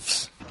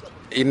beliefs.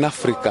 In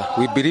Africa,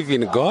 we believe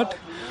in God.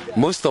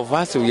 Most of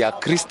us, we are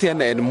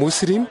Christian and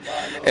Muslim,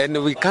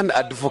 and we can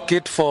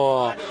advocate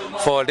for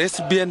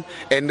lesbian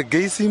and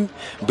gayism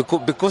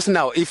because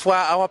now, if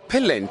our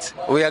parents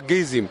were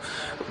gayism,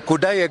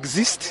 could I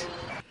exist?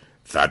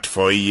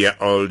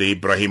 34-year-old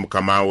Ibrahim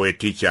Kamau, a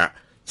teacher,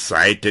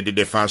 cited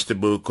the first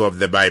book of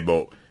the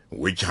Bible,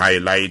 which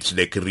highlights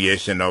the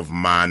creation of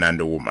man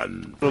and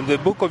woman. From the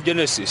book of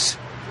Genesis,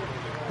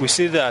 we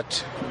see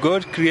that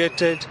God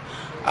created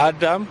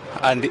Adam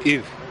and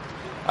Eve,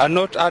 and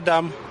not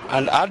Adam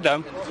and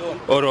Adam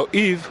or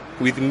Eve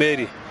with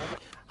Mary.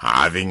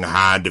 Having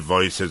heard the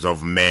voices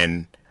of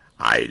men,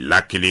 I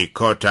luckily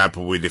caught up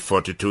with the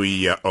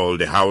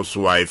 42-year-old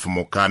housewife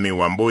Mukami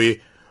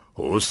Wambui,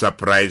 who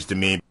surprised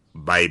me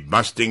by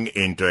bursting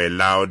into a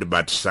loud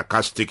but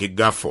sarcastic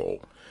guffaw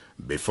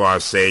before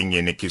saying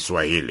in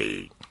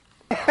Kiswahili,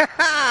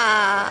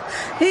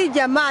 hii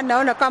jamaa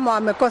naona kama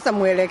wamekosa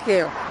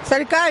mwelekeo.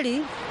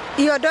 Serikali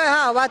iondoe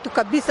hawa watu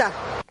kabisa.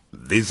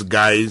 These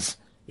guys,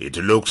 it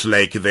looks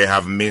like they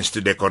have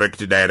missed the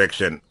correct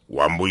direction,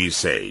 Wambui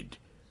said.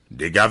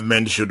 The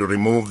government should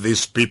remove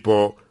these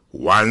people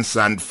once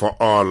and for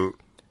all,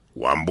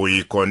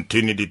 Wambui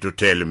continued to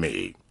tell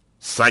me.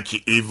 Such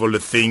evil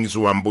things,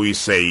 Wambui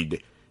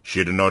said,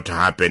 should not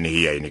happen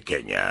here in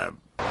Kenya.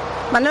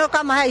 Maneno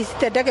kama haya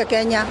isitendeke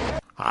Kenya.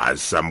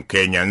 As some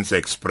Kenyans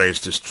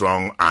expressed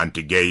strong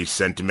anti-gay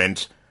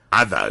sentiments,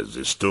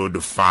 others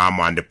stood firm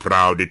and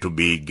proud to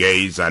be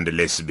gays and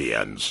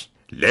lesbians.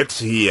 Let's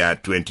hear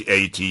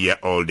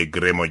 28-year-old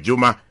Gremo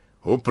Juma,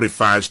 who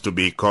prefers to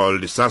be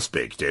called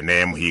Suspect, a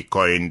name he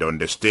coined on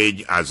the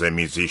stage as a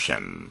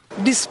musician.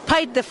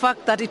 Despite the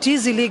fact that it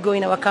is illegal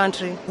in our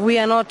country, we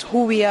are not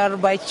who we are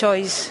by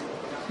choice.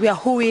 We are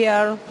who we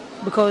are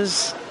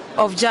because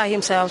of Jah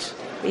himself.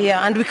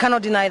 Yeah, and we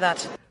cannot deny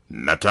that.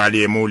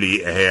 Natalie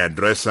Muli, a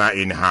hairdresser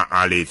in her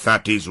early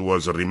 30s,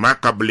 was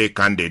remarkably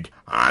candid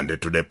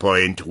and to the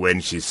point when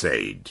she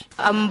said,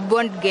 I'm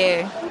born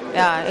gay.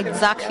 Yeah,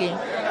 exactly.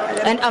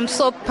 And I'm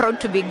so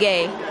proud to be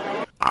gay.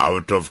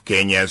 Out of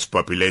Kenya's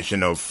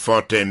population of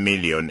 40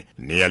 million,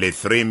 nearly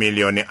 3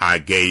 million are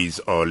gays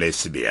or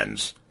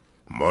lesbians.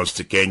 Most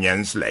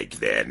Kenyans, like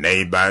their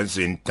neighbors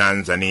in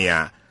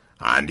Tanzania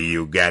and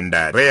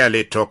Uganda,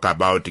 rarely talk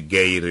about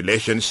gay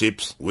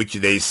relationships, which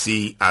they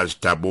see as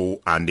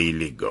taboo and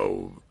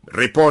illegal.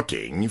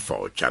 Reporting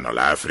for Channel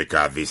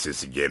Africa, this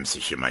is James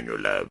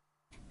Shimanyula.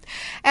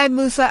 And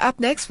Musa up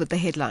next with the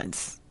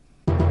headlines.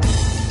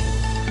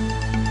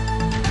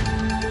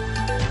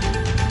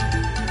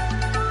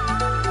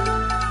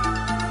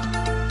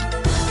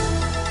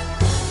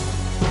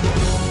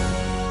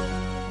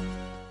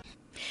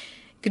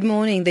 Good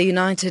morning. The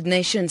United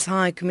Nations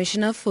High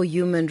Commissioner for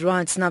Human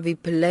Rights, Navi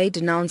Pillay,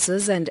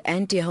 denounces an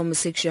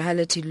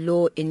anti-homosexuality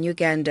law in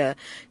Uganda.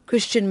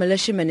 Christian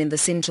militiamen in the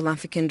Central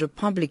African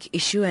Republic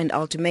issue an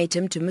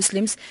ultimatum to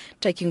Muslims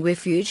taking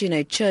refuge in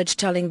a church,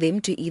 telling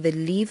them to either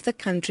leave the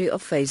country or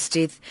face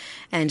death.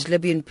 And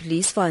Libyan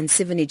police find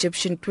 7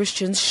 Egyptian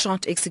Christians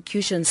shot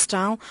execution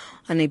style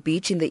on a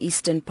beach in the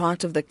eastern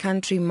part of the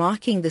country,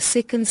 marking the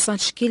second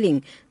such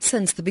killing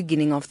since the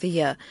beginning of the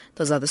year.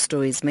 Those are the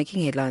stories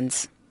making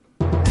headlines.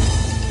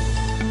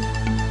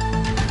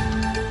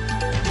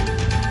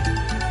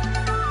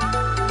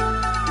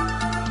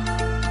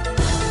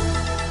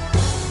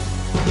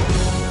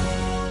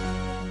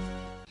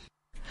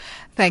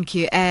 Thank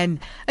you, Anne.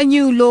 A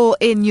new law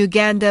in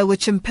Uganda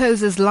which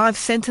imposes life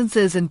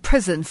sentences in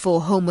prison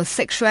for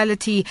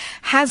homosexuality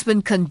has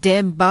been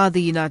condemned by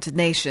the United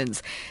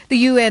Nations. The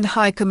UN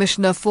High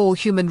Commissioner for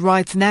Human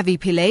Rights, Navi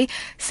Pillay,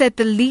 said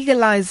the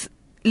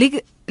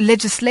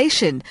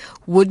legislation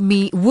would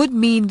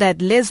mean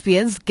that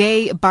lesbians,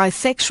 gay,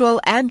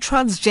 bisexual and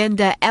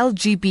transgender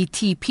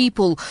LGBT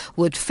people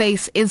would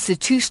face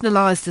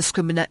institutionalized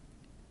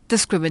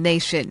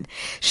discrimination.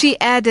 She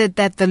added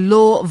that the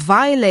law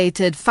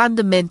violated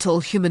fundamental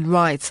human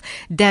rights.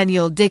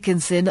 Daniel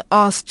Dickinson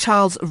asked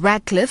Charles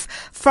Ratcliffe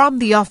from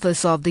the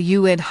Office of the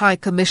UN High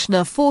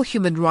Commissioner for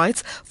Human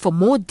Rights for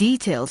more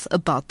details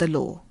about the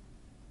law.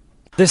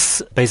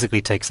 This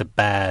basically takes a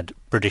bad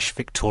British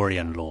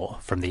Victorian law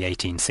from the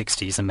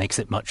 1860s and makes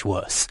it much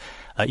worse.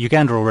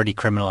 Uganda already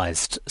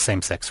criminalised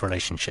same-sex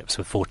relationships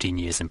with 14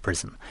 years in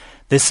prison.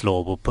 This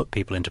law will put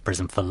people into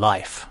prison for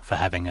life for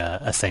having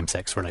a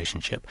same-sex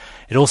relationship.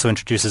 It also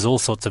introduces all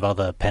sorts of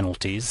other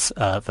penalties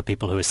for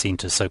people who are seen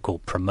to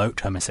so-called promote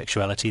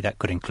homosexuality. That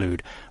could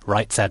include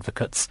rights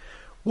advocates.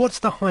 What's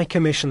the High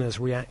Commissioner's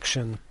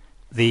reaction?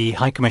 The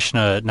High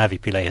Commissioner, Navi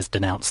Pillay, has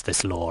denounced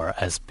this law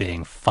as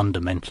being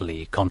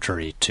fundamentally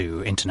contrary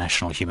to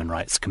international human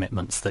rights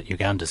commitments that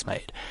Uganda's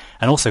made,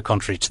 and also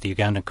contrary to the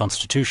Ugandan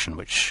constitution,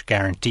 which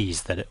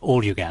guarantees that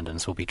all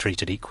Ugandans will be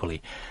treated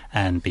equally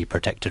and be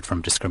protected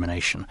from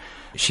discrimination.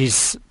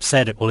 She's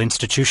said it will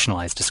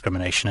institutionalize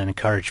discrimination and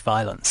encourage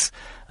violence,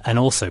 and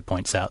also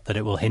points out that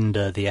it will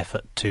hinder the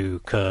effort to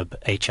curb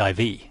HIV.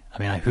 I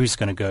mean, who's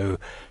going to go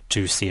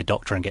to see a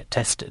doctor and get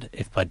tested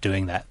if by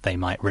doing that they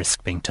might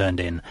risk being turned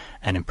in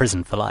and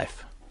imprisoned for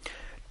life?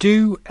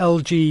 Do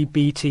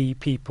LGBT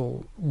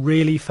people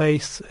really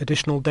face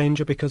additional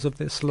danger because of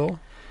this law?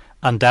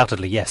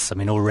 Undoubtedly, yes. I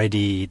mean,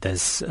 already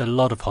there's a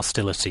lot of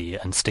hostility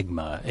and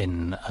stigma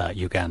in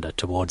Uganda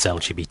towards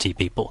LGBT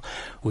people.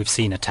 We've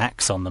seen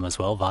attacks on them as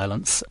well,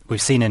 violence.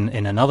 We've seen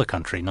in another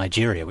country,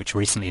 Nigeria, which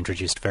recently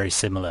introduced very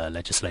similar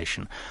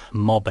legislation,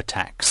 mob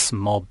attacks,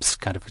 mobs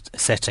kind of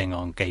setting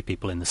on gay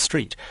people in the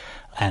street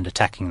and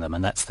attacking them.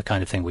 And that's the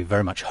kind of thing we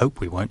very much hope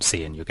we won't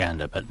see in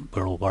Uganda, but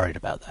we're all worried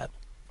about that.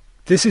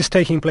 This is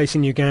taking place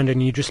in Uganda,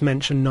 and you just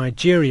mentioned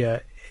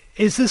Nigeria.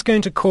 Is this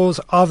going to cause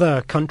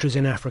other countries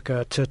in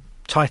Africa to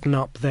tighten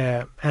up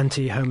their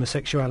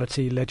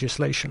anti-homosexuality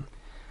legislation?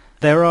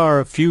 There are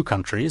a few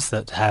countries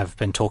that have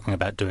been talking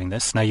about doing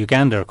this. Now,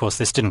 Uganda, of course,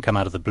 this didn't come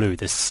out of the blue.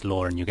 This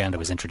law in Uganda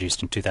was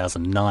introduced in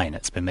 2009.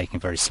 It's been making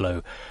very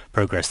slow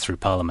progress through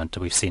Parliament.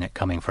 We've seen it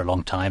coming for a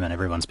long time, and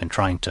everyone's been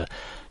trying to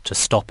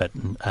stop it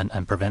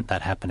and prevent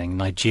that happening.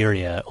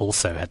 Nigeria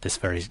also had this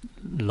very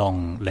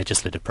long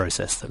legislative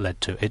process that led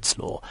to its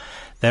law.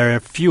 There are a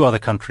few other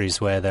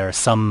countries where there are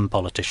some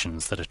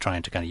politicians that are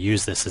trying to kind of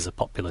use this as a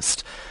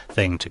populist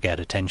thing to get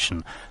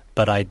attention.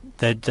 But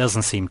there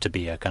doesn't seem to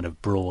be a kind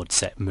of broad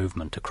set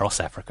movement across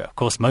Africa. Of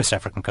course, most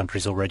African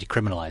countries already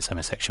criminalize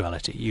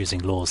homosexuality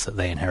using laws that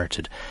they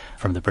inherited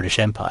from the British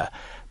Empire.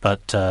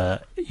 But,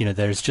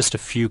 there's just a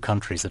few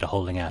countries that are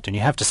holding out. And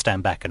you have to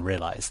stand back and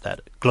realize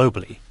that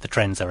globally, the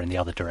trends are in the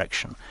other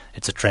direction.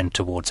 It's a trend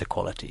towards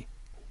equality.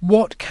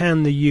 What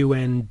can the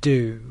UN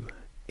do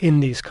in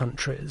these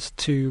countries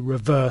to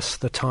reverse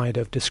the tide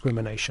of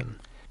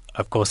discrimination?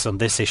 Of course, on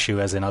this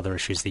issue, as in other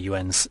issues, the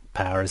UN's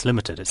power is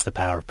limited. It's the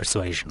power of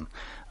persuasion.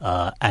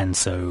 And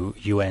so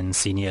UN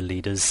senior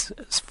leaders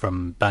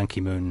from Ban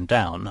Ki-moon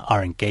down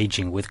are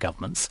engaging with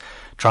governments,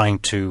 trying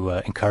to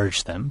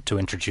encourage them to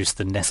introduce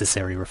the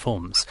necessary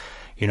reforms.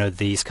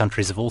 These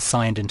countries have all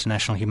signed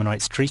international human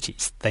rights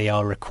treaties. They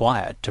are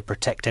required to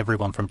protect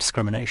everyone from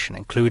discrimination,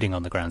 including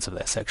on the grounds of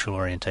their sexual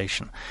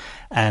orientation.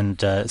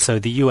 And so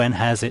the UN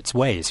has its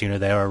ways.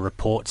 There are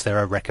reports, there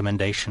are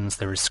recommendations,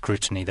 there is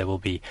scrutiny, there will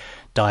be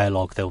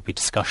dialogue, there will be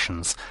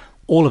discussions.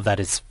 All of that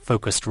is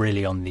focused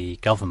really on the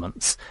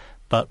governments.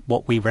 But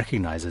what we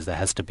recognize is there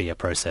has to be a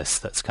process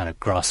that's kind of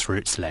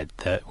grassroots-led,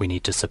 that we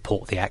need to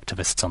support the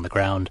activists on the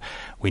ground.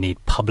 We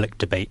need public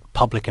debate,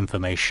 public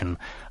information,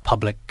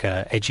 public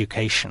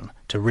education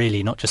to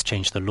really not just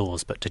change the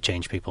laws, but to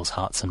change people's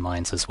hearts and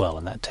minds as well.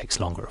 And that takes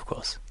longer, of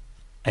course.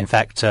 In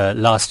fact,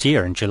 last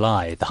year in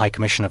July, the High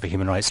Commissioner for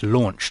Human Rights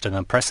launched an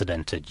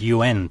unprecedented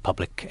UN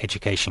public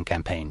education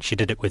campaign. She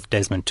did it with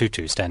Desmond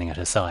Tutu standing at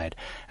her side.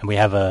 And we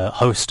have a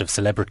host of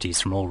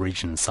celebrities from all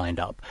regions signed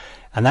up.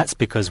 And that's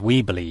because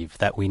we believe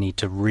that we need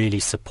to really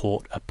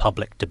support a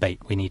public debate.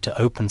 We need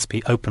to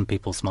open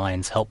people's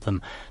minds, help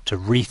them to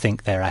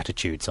rethink their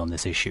attitudes on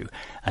this issue.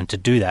 And to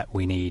do that,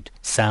 we need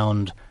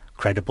sound,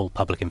 credible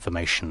public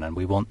information, and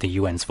we want the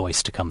UN's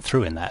voice to come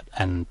through in that.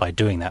 And by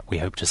doing that, we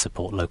hope to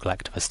support local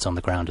activists on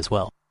the ground as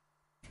well.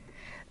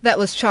 That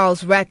was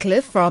Charles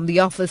Ratcliffe from the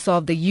Office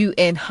of the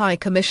UN High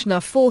Commissioner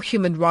for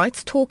Human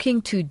Rights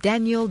talking to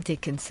Daniel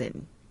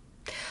Dickinson.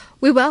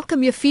 We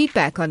welcome your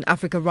feedback on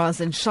Africa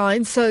Rise and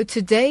Shine, so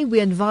today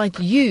we invite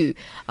you,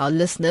 our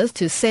listeners,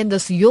 to send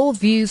us your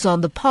views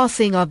on the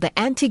passing of the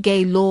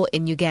anti-gay law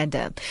in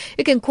Uganda.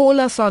 You can call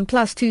us on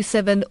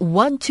 +27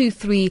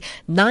 123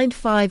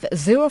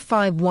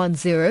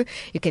 950510.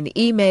 You can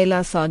email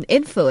us on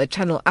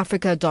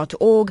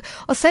info@channelafrica.org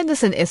or send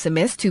us an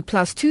SMS to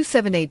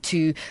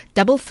 +2782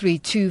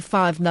 332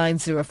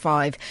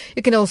 5905.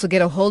 You can also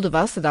get a hold of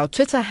us at our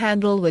Twitter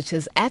handle, which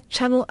is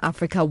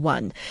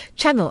 @ChannelAfrica1.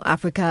 Channel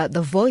Africa,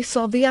 the voice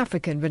of the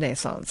African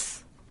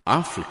Renaissance.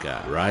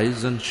 Africa,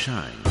 rise and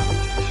shine.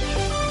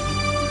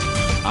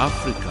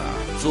 Africa,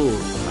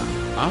 zorka.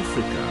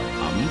 Africa,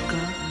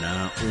 amka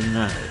na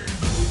ung'are.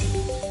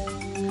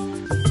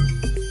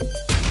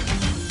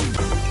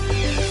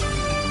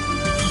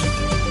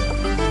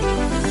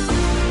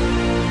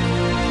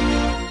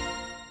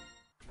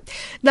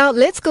 Now,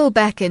 let's go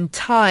back in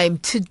time.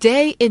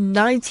 Today in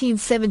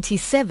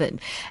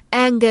 1977,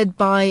 angered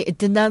by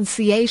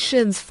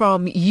denunciations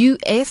from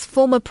U.S.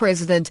 former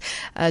President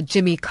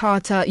Jimmy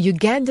Carter,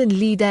 Ugandan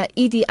leader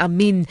Idi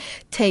Amin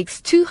takes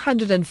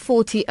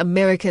 240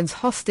 Americans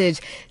hostage,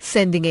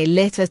 sending a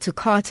letter to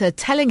Carter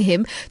telling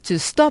him to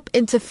stop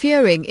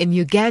interfering in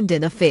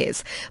Ugandan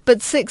affairs.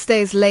 But 6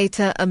 days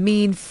later,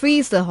 Amin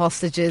frees the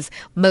hostages,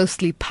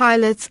 mostly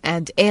pilots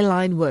and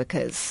airline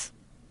workers.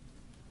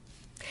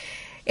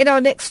 In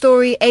our next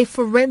story, a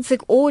forensic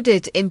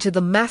audit into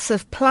the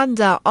massive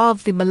plunder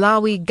of the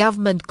Malawi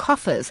government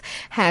coffers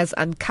has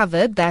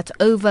uncovered that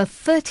over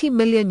 $30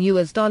 million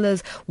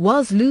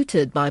was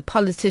looted by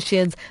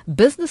politicians,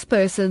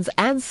 businesspersons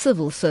and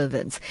civil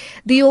servants.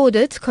 The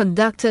audit,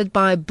 conducted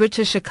by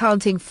British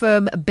accounting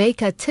firm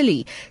Baker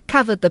Tilly,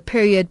 covered the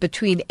period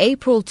between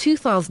April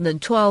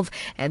 2012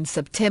 and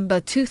September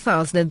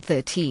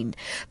 2013.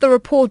 The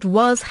report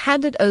was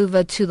handed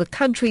over to the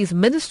country's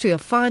Ministry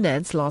of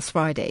Finance last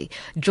Friday.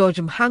 George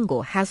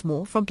Mhango has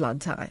more from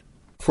Blantyre.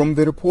 From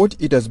the report,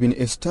 it has been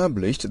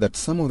established that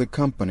some of the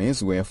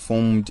companies were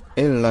formed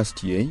early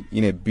last year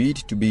in a bid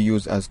to be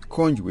used as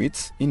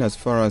conduits in as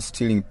far as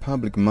stealing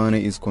public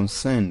money is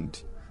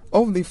concerned.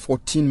 Of the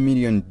 $14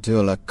 million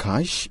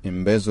cash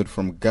embezzled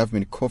from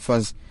government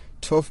coffers,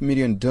 $12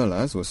 million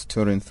was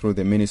stolen through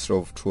the Ministry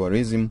of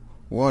Tourism,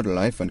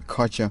 Wildlife and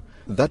Culture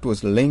that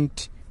was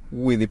linked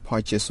with the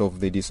purchase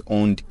of the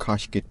disowned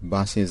Cashgate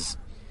buses.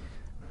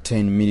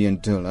 $10 million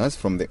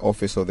from the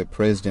Office of the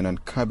President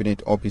and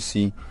Cabinet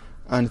OPC,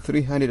 and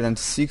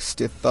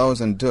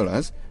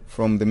 $360,000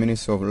 from the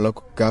Ministry of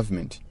Local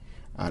Government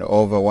and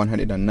over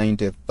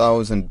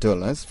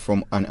 $190,000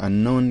 from an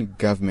unknown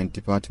government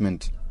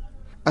department.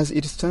 As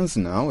it stands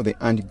now, the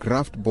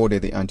anti-graft body,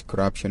 the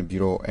Anti-Corruption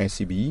Bureau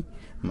 (ACB),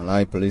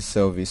 Malawi Police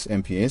Service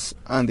 (MPS),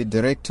 and the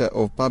Director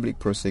of Public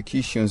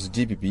Prosecutions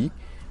 (DPP)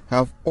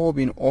 have all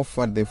been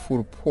offered the full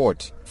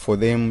report for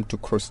them to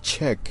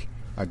cross-check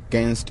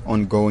against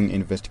ongoing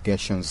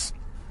investigations.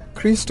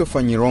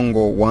 Christopher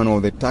Nyirongo, one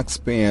of the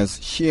taxpayers,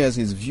 shares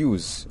his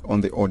views on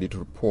the audit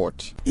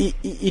report.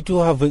 It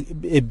will have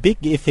a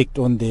big effect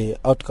on the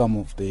outcome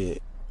of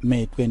the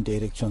May 20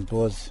 elections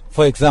because,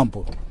 for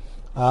example,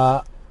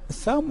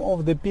 some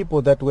of the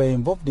people that were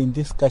involved in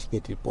this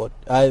Cashgate report,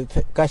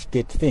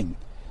 Cashgate thing,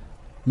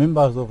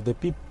 members of the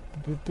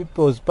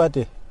People's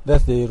Party,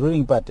 that's the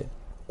ruling party,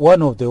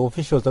 one of the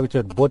officials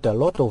actually bought a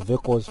lot of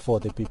vehicles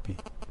for the PP.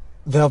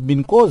 There have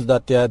been calls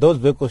that those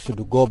vehicles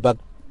should go back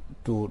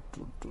to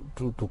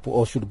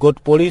or should go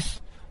to police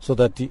so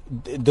that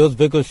those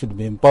vehicles should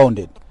be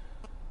impounded.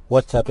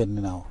 What's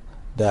happening now?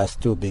 They are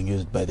still being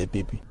used by the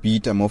PP.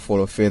 Peter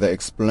Mofolo further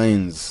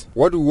explains.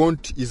 What we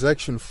want is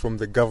action from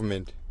the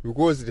government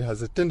because it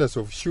has a tendency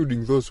of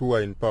shielding those who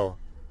are in power.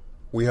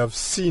 We have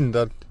seen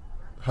that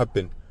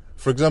happen.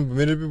 For example,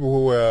 many people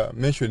who were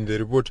mentioned in the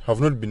report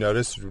have not been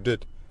arrested to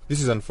date.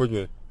 This is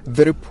unfortunate.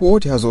 The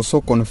report has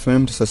also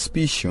confirmed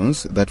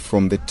suspicions that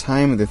from the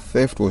time the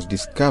theft was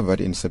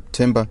discovered in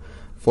September,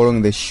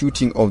 following the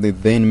shooting of the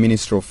then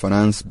Minister of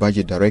Finance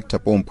Budget Director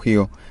Paul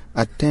Mpwyo,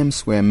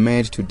 attempts were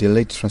made to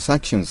delete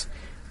transactions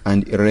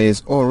and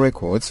erase all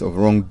records of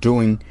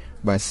wrongdoing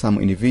by some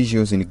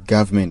individuals in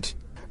government,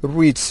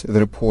 reads the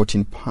report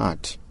in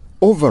part.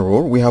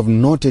 Overall, we have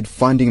noted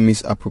funding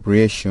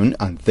misappropriation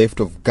and theft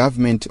of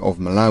government of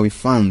Malawi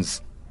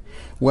funds.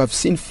 We have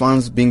seen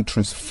funds being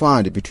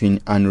transferred between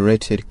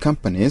unrated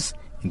companies,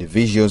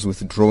 individuals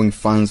withdrawing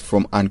funds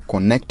from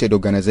unconnected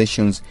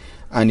organizations,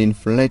 and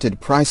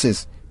inflated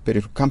prices paid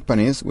to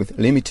companies with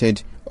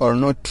limited or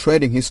no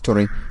trading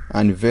history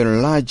and very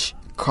large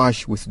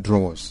cash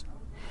withdrawals.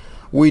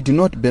 We do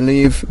not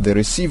believe the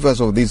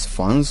receivers of these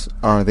funds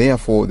are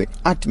therefore the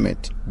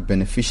ultimate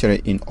beneficiary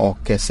in all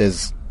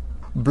cases.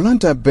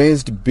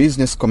 Blantyre-based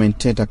business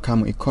commentator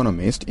cum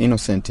economist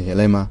Innocent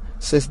Helema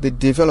says the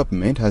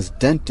development has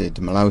dented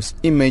Malawi's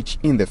image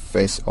in the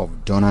face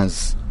of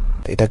donors.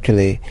 It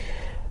actually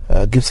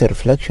gives a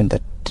reflection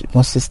that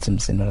most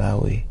systems in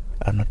Malawi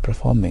are not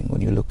performing. When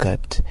you look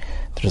at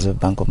the Reserve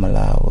Bank of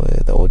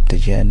Malawi, the Auditor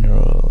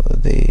General,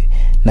 the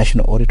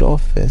National Audit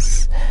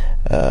Office,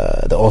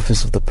 the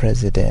Office of the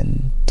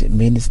President,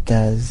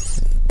 ministers,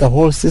 the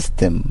whole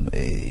system,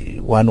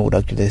 one would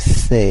actually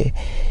say,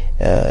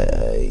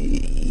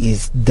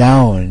 is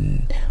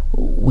down.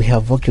 We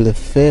have actually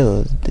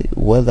failed,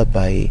 whether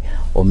by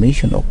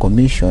omission or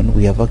commission,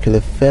 we have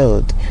actually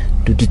failed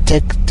to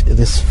detect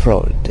this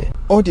fraud.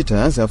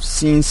 Auditors have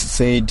since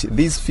said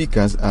these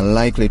figures are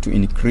likely to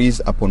increase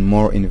upon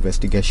more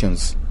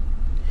investigations.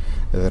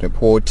 The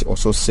report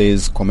also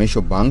says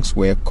commercial banks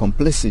were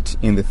complicit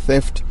in the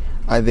theft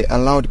as they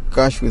allowed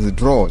cash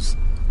withdrawals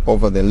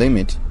over the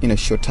limit in a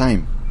short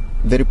time.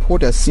 The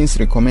report has since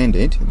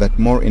recommended that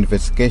more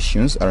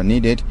investigations are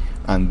needed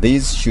and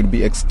these should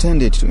be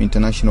extended to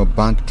international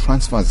bank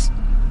transfers.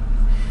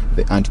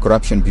 The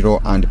Anti-Corruption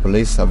Bureau and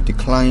police have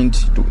declined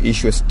to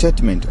issue a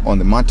statement on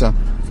the matter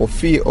for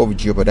fear of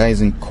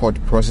jeopardizing court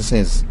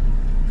processes.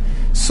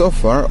 So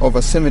far,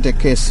 over 70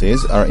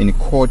 cases are in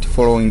court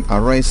following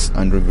arrests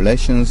and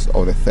revelations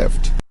of the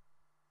theft.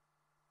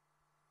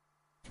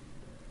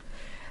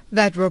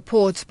 That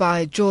report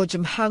by George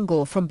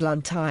Mhango from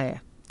Blantyre.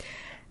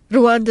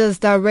 Rwanda's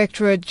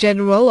Directorate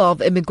General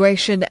of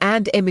Immigration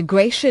and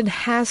Emigration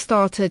has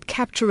started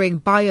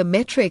capturing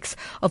biometrics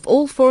of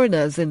all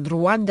foreigners in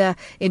Rwanda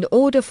in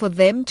order for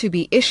them to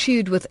be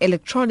issued with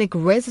electronic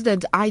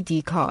resident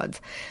ID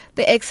cards.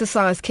 The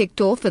exercise kicked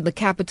off in the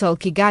capital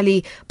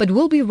Kigali but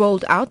will be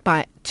rolled out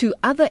to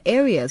other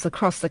areas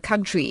across the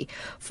country.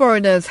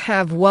 Foreigners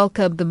have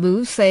welcomed the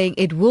move, saying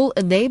it will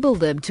enable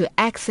them to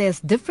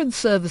access different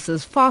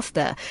services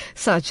faster,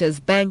 such as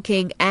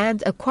banking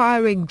and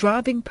acquiring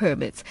driving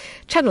permits.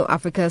 Channel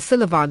Africa's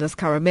Silvanus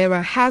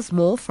Karamera has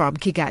more from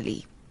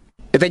Kigali.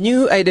 The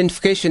new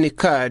identification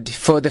card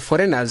for the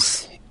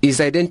foreigners is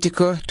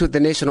identical to the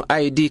national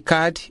ID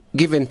card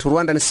given to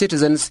Rwandan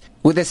citizens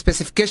with the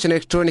specification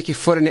electronic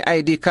foreign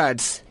ID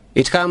cards.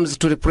 It comes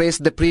to replace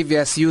the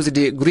previous used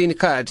green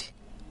card.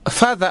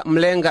 Father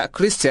Mlenga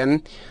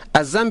Christian,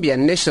 a Zambian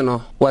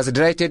national, was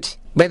delighted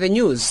by the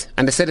news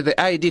and said the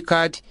ID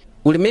card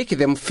will make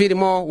them feel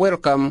more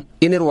welcome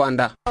in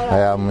Rwanda. I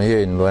am here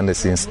in Rwanda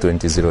since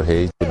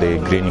 2008. The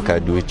green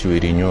card which we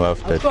renew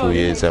after 2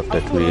 years, to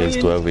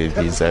have a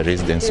visa,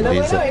 residence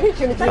visa.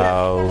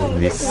 How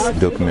this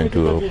document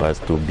will help us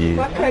to be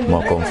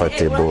more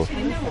comfortable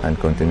and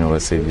continue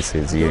our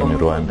services here in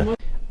Rwanda.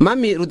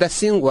 Mami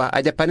Rudasingwa,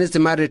 a Japanese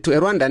married to a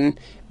Rwandan,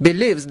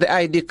 believes the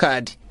ID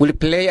card will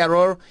play a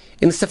role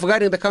in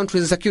safeguarding the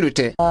country's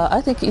security. I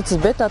think it's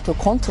better to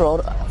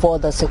control for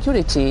the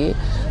security.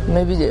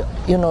 Maybe,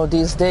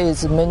 these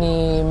days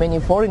many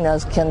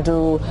foreigners can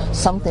do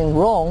something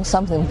wrong,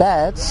 something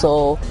bad,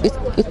 so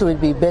it will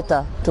be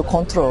better to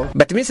control.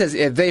 But Mrs.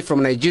 Ethei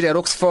from Nigeria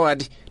looks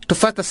forward to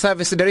faster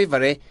service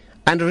delivery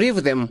and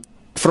relieve them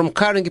from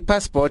carrying a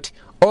passport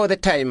all the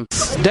time.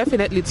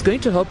 Definitely it's going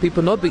to help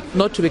people not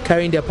to be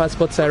carrying their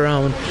passports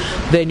around.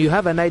 Then you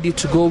have an ID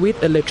to go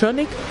with,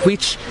 electronic,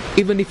 which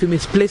even if you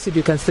misplace it,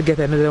 you can still get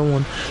another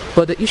one.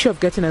 But the issue of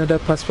getting another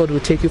passport will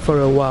take you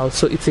for a while,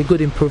 so it's a good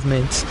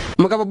improvement.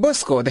 Mugabo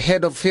Bosco, the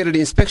head of Field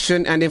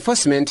Inspection and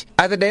Enforcement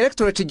at the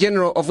Directorate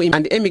General of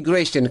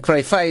Immigration,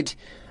 clarified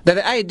that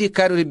the ID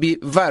card will be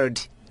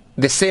valid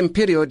the same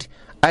period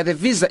as the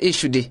visa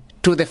issued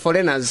to the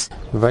foreigners.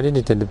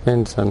 Validity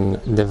depends on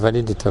the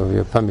validity of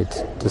your permit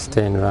to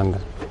stay in Rwanda.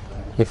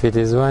 If it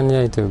is 1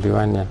 year, it will be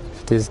 1 year.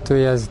 If it is 2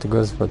 years, it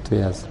goes for 2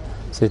 years.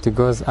 So it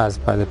goes as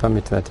per the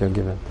permit that you're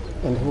given.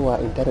 And who are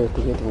entitled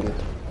to getting it?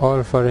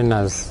 All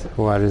foreigners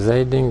who are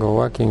residing or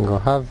working or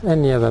have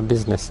any other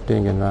business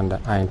doing in Rwanda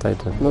are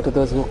entitled. Not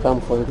those who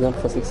come, for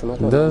example, for 6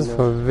 months? Those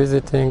for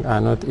visiting are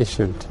not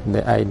issued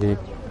the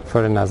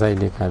foreigners'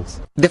 ID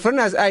cards. The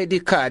foreigners' ID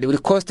card will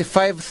cost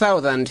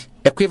 $5,000,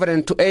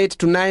 equivalent to $8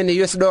 to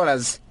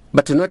 $9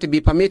 but will not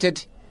be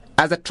permitted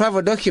as a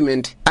travel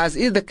document, as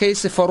is the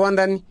case for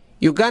Rwandan,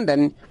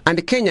 Ugandan, and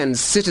Kenyan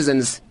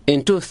citizens.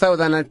 In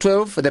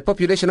 2012, the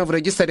population of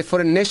registered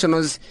foreign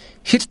nationals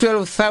hit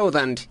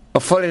 12,000.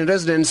 Of foreign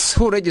residents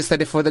who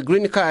registered for the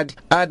green card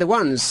are the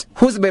ones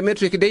whose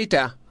biometric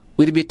data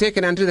will be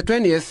taken until the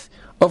 20th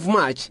of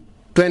March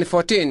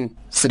 2014.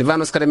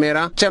 Silvanos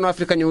Kademera, Channel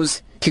Africa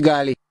News,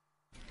 Kigali.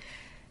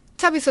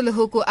 Tabiso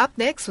Luhuku up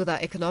next with our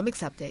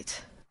economics update.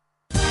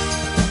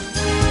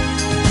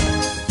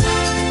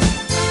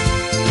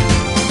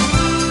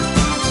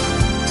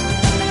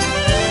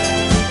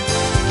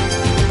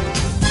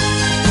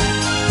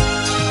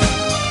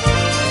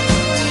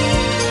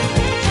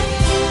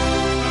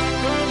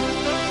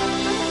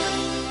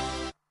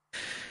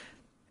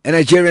 A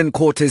Nigerian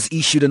court has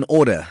issued an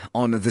order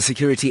on the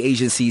security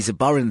agencies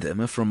barring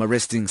them from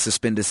arresting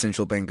suspended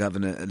Central Bank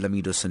Governor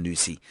Lamido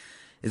Sanusi.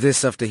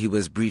 This after he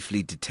was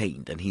briefly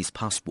detained and his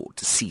passport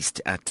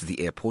seized at the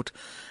airport.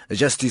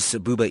 Justice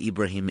Buba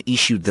Ibrahim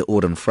issued the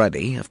order on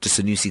Friday after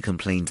Sanusi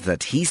complained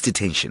that his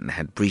detention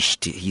had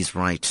breached his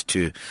right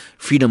to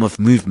freedom of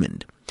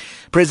movement.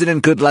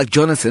 President Goodluck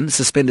Jonathan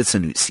suspended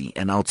Sanusi,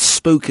 an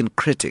outspoken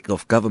critic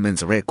of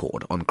government's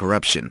record on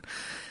corruption,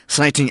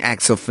 citing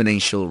acts of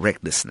financial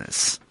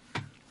recklessness.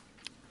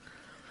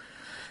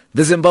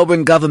 The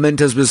Zimbabwean government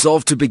has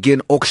resolved to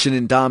begin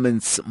auctioning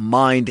diamonds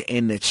mined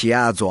in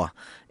Chiadzwa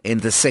in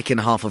the second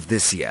half of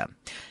this year.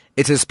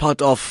 It is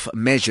part of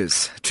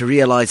measures to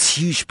realize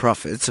huge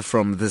profits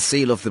from the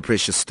sale of the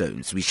precious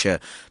stones, which are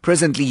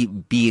presently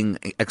being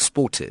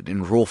exported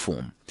in raw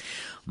form.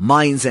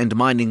 Mines and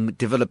Mining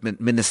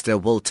Development Minister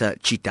Walter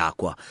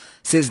Chitakwa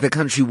says the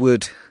country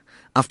would,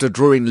 after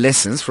drawing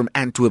lessons from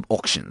Antwerp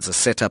auctions,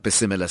 set up a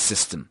similar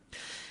system.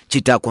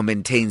 Chitakwa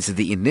maintains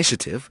the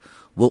initiative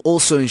will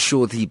also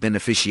ensure the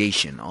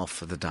beneficiation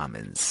of the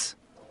diamonds.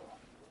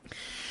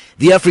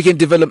 The African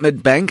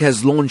Development Bank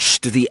has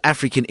launched the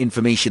African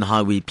Information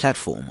Highway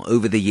platform.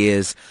 Over the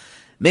years,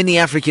 many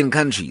African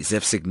countries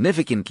have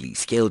significantly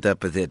scaled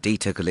up their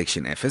data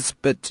collection efforts,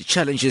 but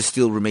challenges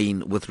still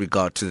remain with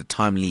regard to the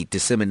timely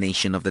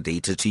dissemination of the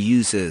data to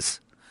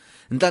users.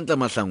 Ntanta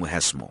Mahlangu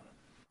has more.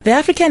 The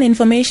African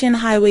Information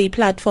Highway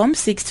platform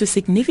seeks to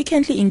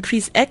significantly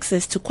increase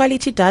access to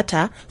quality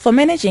data for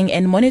managing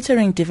and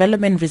monitoring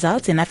development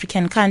results in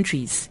African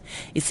countries.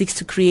 It seeks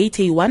to create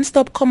a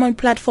one-stop common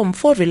platform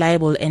for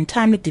reliable and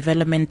timely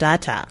development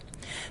data.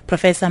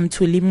 Professor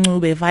Mthuli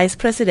Mncube, Vice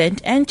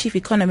President and Chief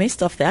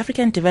Economist of the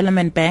African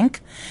Development Bank,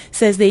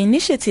 says the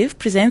initiative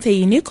presents a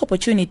unique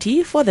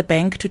opportunity for the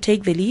bank to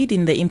take the lead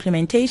in the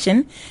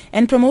implementation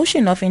and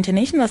promotion of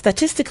international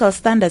statistical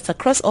standards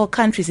across all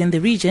countries in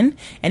the region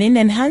and in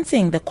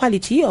enhancing the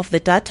quality of the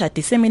data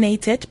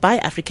disseminated by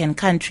African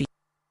countries.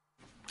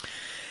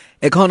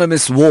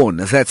 Economists warn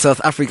that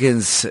South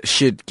Africans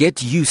should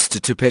get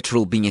used to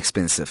petrol being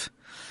expensive.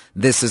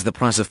 This is the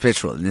price of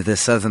petrol in the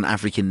Southern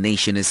African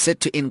nation is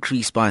set to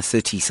increase by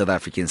 30 South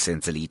African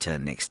cents a litre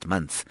next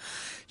month.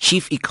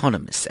 Chief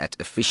economist at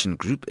Efficient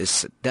Group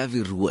is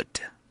David Wood.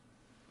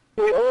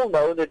 We all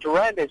know that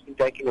Rand has been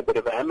taking a bit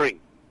of a hammering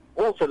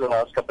also in the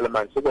last couple of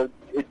months. So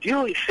the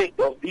dual effect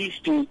of these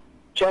two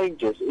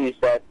changes is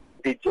that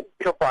the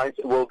petrol price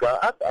will go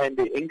up and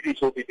the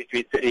increase will be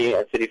between 30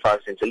 and 35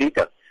 cents a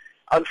litre.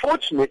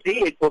 Unfortunately,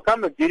 it will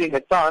come during a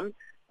time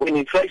when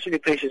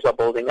inflationary pressures are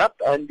building up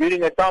and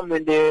during a time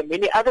when there are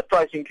many other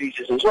price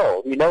increases as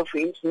well. We know, for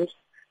instance,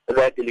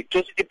 that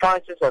electricity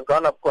prices have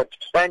gone up quite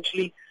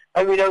substantially,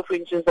 and we know, for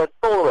instance, that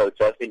toll roads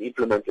have been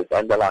implemented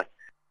and the like.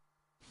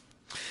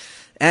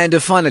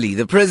 And finally,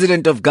 the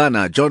President of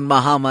Ghana, John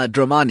Mahama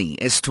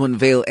Dramani, is to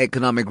unveil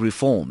economic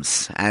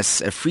reforms as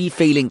a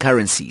free-falling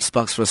currency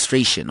sparks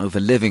frustration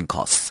over living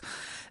costs.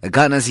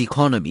 Ghana's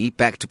economy,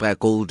 backed by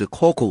gold,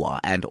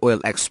 cocoa and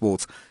oil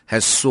exports,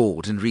 has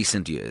soared in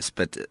recent years,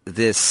 but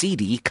the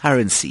cedi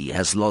currency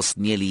has lost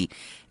nearly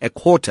a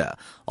quarter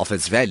of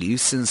its value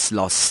since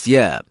last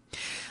year.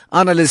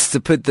 Analysts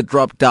put the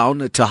drop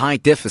down to high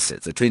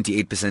deficits, a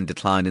 28%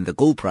 decline in the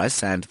gold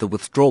price, and the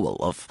withdrawal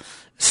of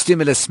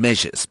stimulus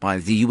measures by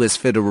the U.S.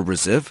 Federal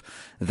Reserve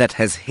that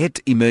has hit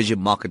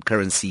emerging market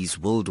currencies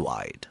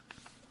worldwide.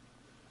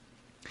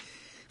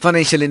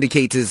 Financial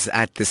indicators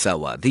at this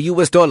hour. The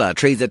US dollar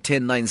trades at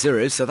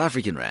 10.90, South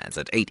African rands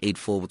at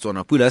 8.84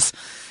 Botswana pulas,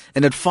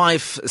 and at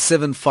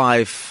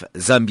 5.75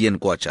 Zambian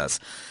kwachas.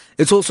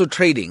 It's also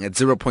trading at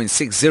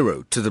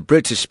 0.60 to the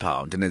British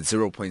pound and at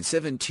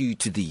 0.72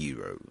 to the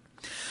euro.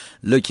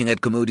 Looking at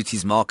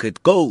commodities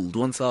market, gold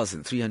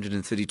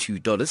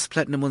 $1,332,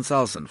 platinum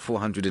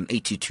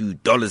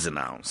 $1,482 an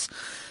ounce.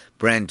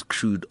 Brent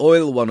crude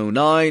oil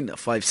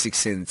 109.56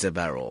 cents a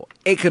barrel.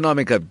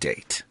 Economic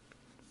update.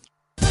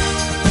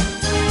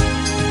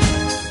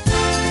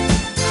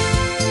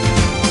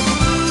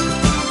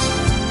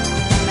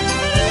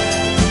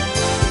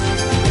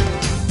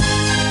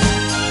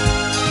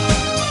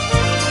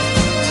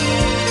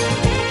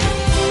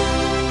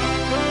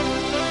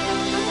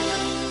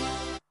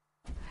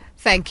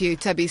 Thank you,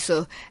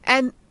 Tabiso.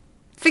 And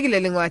Fikile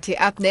Lingwati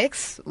up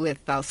next with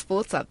our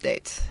sports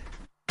update.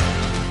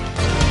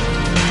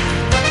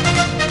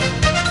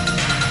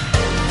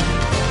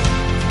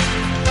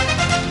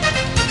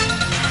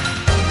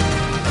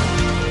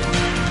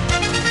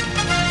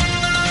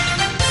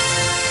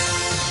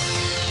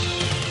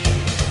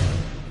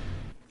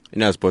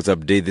 In our sports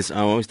update this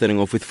hour, starting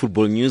off with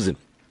football news.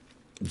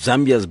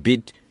 Zambia's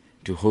bid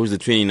to host the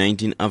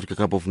 2019 Africa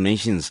Cup of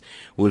Nations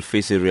will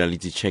face a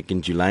reality check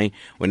in July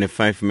when a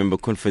 5-member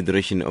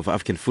Confederation of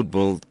African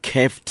Football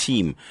CAF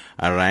team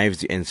arrives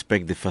to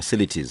inspect the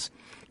facilities.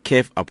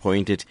 CAF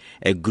appointed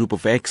a group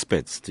of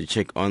experts to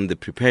check on the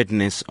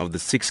preparedness of the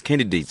 6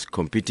 candidates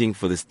competing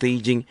for the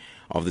staging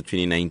of the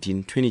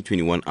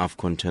 2019-2021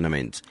 AFCON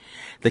tournament.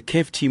 The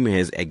CAF team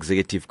has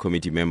executive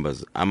committee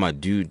members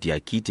Amadou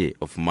Diakite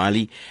of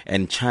Mali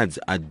and Chad's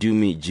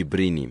Adoumi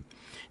Djibrini.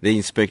 The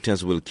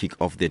inspectors will kick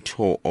off their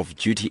tour of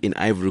duty in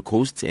Ivory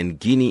Coast and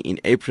Guinea in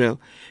April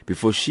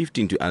before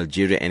shifting to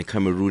Algeria and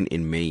Cameroon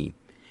in May.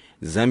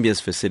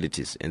 Zambia's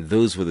facilities and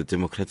those for the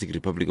Democratic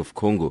Republic of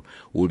Congo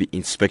will be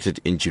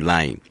inspected in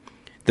July.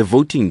 The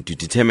voting to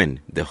determine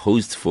the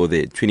host for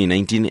the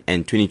 2019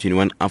 and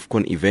 2021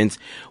 AFCON events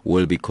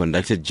will be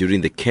conducted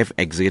during the CAF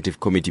Executive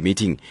Committee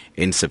meeting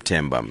in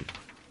September.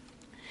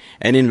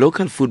 And in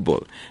local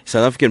football,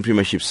 South African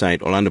Premiership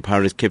side Orlando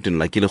Pirates captain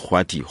Lakile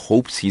Khwati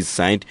hopes his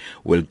side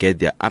will get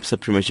their ABSA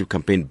Premiership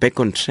campaign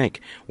back on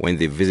track when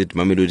they visit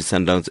Mamelodi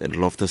Sundowns at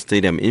Loftus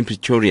Stadium in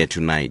Pretoria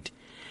tonight.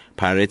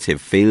 Pirates have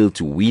failed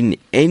to win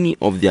any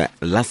of their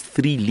last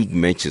 3 league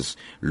matches,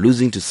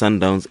 losing to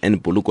Sundowns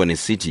and Polokwane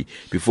City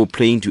before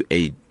playing to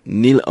a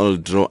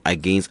 0-0 draw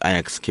against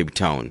Ajax Cape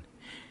Town.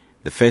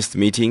 The first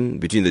meeting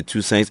between the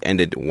two sides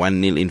ended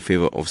 1-0 in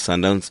favor of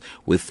Sundowns,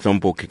 with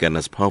Thompo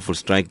Kekana's powerful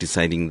strike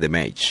deciding the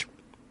match.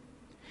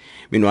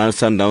 Meanwhile,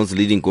 Sundowns'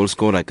 leading goal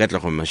scorer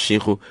Katlego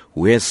Mashego,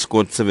 who has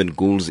scored 7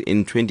 goals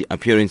in 20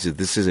 appearances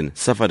this season,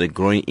 suffered a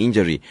groin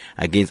injury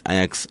against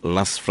Ajax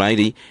last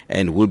Friday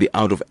and will be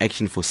out of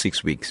action for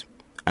 6 weeks.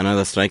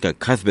 Another striker,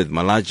 Cuthbert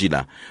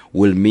Malajila,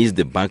 will miss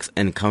the Bucks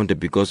encounter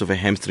because of a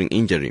hamstring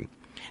injury.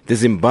 The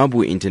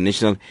Zimbabwe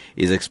international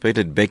is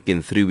expected back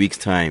in 3 weeks'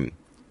 time.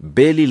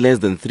 Barely less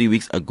than 3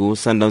 weeks ago,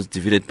 Sundowns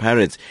defeated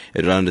Pirates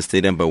around the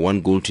stadium by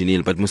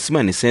 1-0, but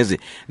Musimane says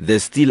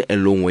there's still a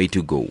long way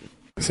to go.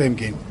 Same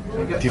game,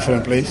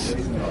 different place,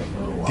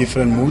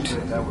 different mood,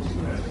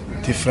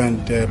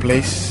 different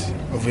place,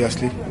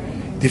 obviously,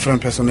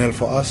 different personnel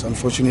for us,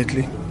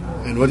 unfortunately.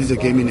 And what is a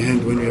game in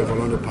hand when you have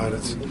Orlando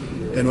Pirates?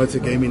 And what's a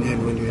game in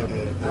hand when you have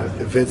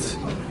the Vets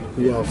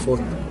who are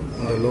 4th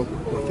in the log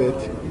or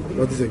 3rd?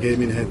 What is a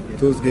game in hand?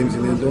 Those games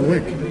in hand don't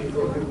work.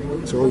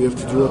 So you have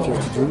to do what you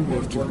have to do.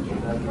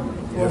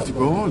 You have to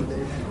go on.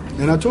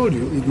 And I told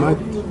you, you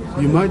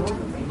might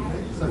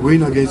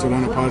win against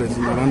Orlando Pirates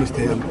in Orlando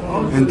Stadium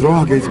and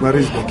draw against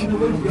Maritzburg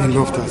in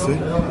Loftus.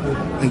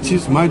 And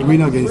Chiefs might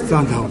win against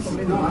Sundowns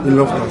in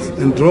Loftus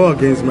and draw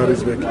against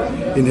Maritzburg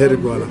in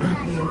Herigwala.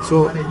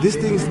 So these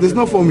things, there's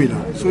no formula.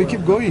 So you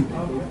keep going.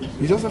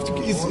 You just have to.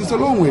 It's a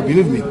long way,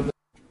 believe me.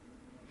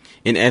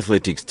 In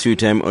athletics,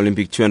 2-time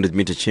Olympic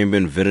 200-meter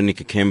champion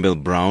Veronica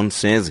Campbell-Brown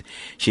says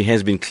she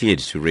has been cleared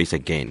to race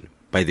again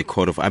by the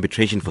Court of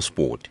Arbitration for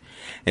Sport.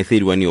 A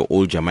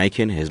 31-year-old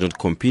Jamaican has not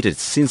competed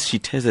since she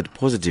tested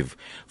positive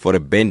for a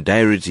banned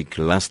diuretic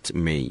last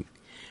May.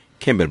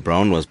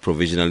 Campbell-Brown was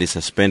provisionally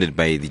suspended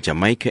by the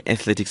Jamaica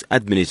Athletics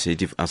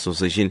Administrative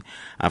Association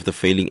after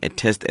failing a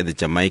test at the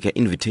Jamaica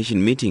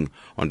Invitation meeting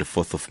on the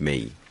 4th of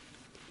May.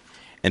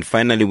 And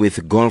finally,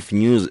 with golf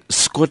news,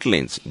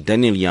 Scotland's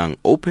Daniel Young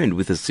opened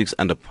with a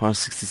 6-under par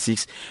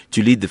 66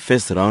 to lead the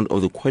first round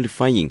of the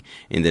qualifying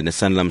in the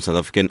Sanlam South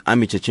African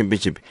Amateur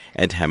Championship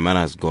at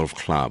Hamaras Golf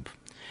Club.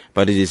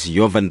 But it is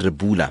Jovan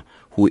Rebula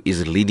who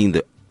is leading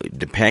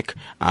the pack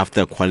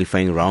after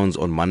qualifying rounds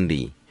on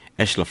Monday.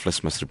 Ashla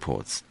Flesmas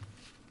reports.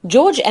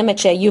 George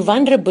amateur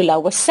Jovan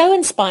Rebula was so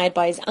inspired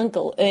by his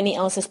uncle Ernie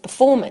Els's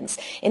performance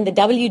in the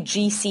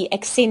WGC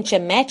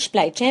Accenture Match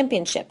Play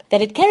Championship that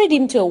it carried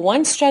him to a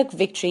one-stroke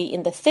victory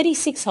in the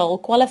 36-hole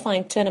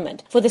qualifying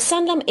tournament for the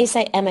Sanlam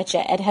SA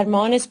Amateur at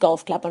Hermanus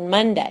Golf Club on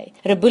Monday.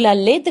 Rebula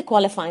led the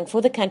qualifying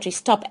for the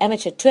country's top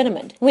amateur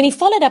tournament when he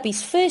followed up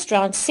his first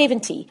round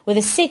 70 with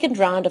a second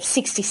round of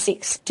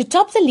 66 to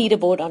top the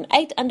leaderboard on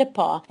 8-under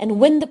par and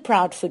win the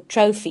Proudfoot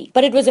Trophy.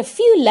 But it was a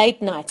few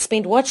late nights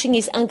spent watching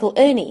his uncle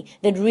Ernie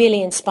that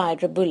really inspired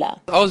Rebula.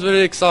 I was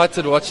very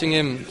excited watching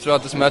him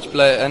throughout this match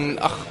play, and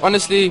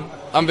honestly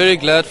I'm very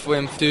glad for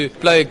him to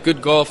play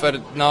good golf at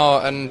it now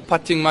and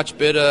putting much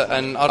better,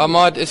 and I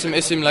might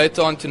SMS him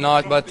later on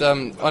tonight, but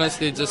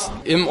honestly just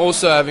him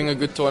also having a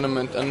good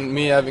tournament and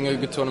me having a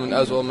good tournament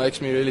as well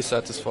makes me really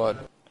satisfied.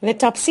 The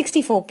top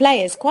 64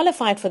 players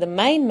qualified for the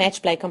main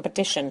match play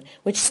competition,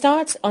 which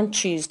starts on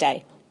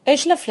Tuesday.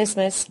 Ursula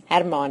Flismus,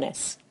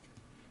 Hermanus.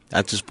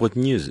 That's sport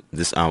news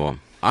this hour.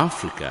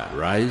 Africa,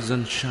 rise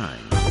and shine.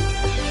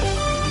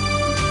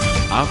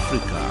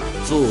 Africa,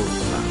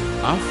 zorka.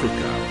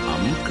 Africa,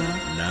 amka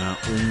na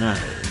ungae.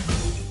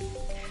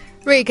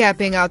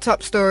 Recapping our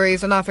top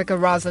stories on Africa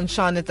Rise and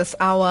Shine at this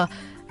hour.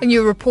 A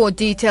new report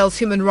details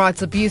human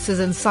rights abuses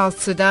in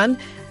South Sudan.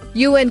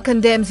 UN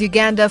condemns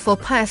Uganda for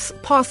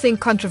passing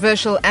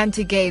controversial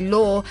anti-gay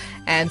law,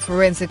 and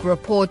forensic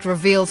report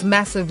reveals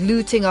massive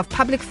looting of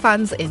public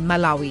funds in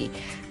Malawi.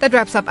 That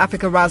wraps up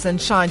Africa Rise and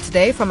Shine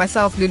today. For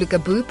myself, Lulu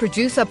Kabu,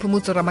 producer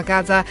Pumutso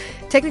Ramagaza,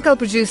 technical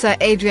producer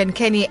Adrian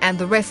Kenny, and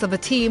the rest of the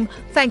team,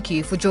 thank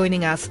you for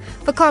joining us.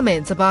 For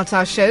comments about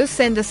our show,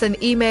 send us an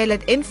email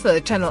at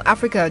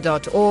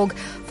info@channelafrica.org.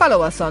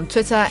 Follow us on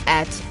Twitter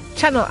at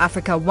Channel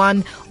Africa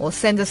 1, or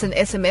send us an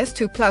SMS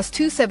to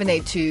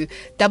 +2782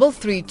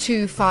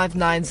 332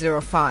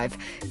 5905.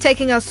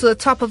 Taking us to the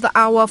top of the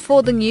hour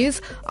for the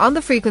news on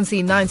the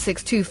frequency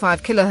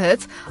 9625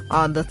 kHz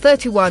on the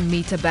 31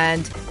 meter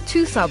band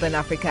to Southern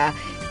Africa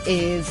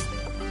is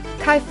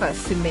Kaifa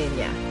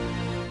Semenya.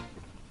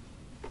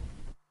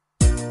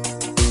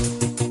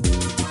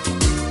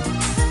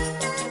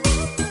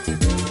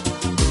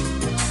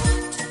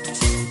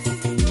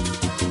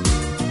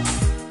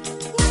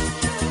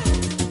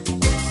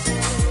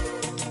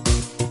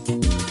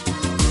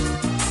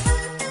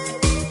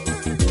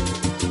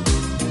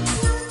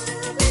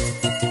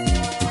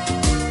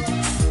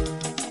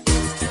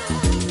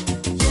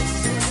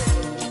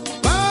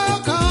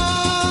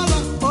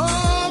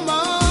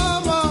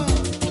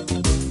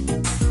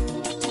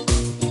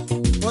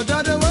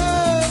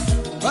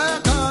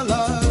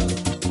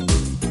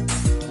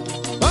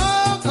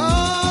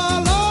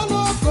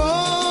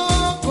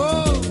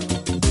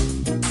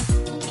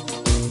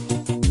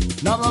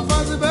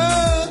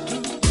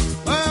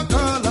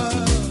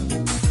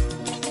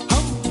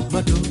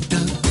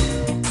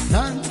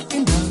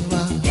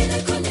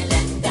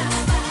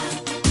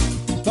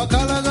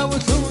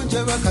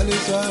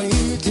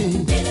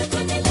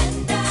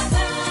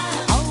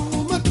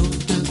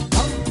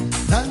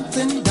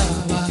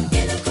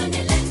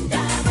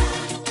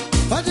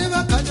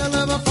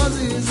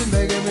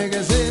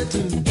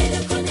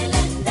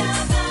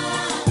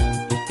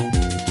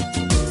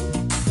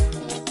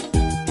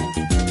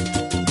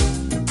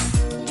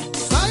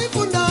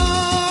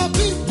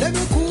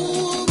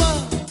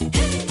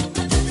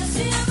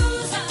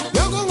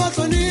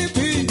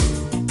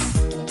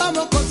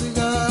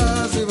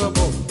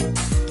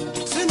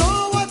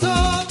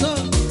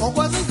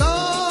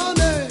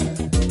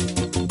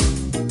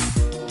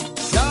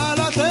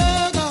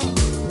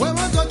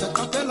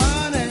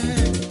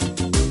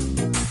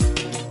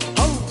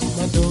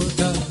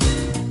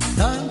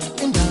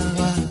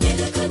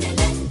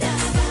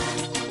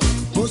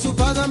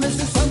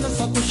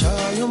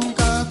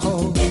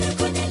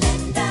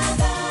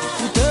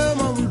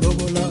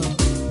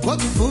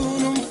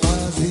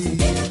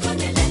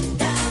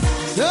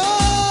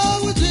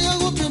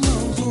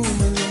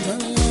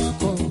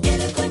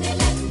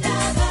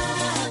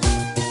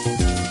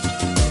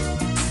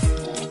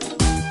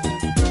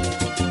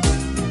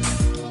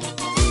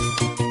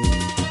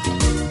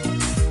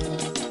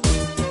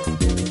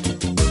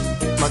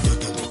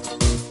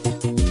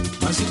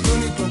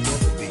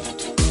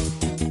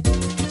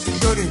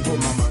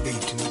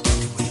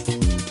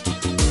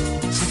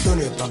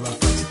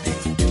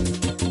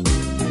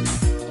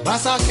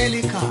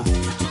 Basakelikhaya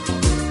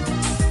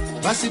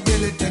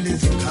basibelethele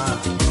izikhaya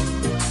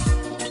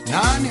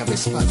nani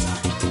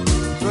abesifazane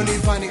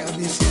hloniphani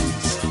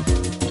abesilisa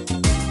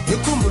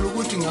nikhumbule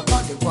ukuthi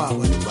ngaphandle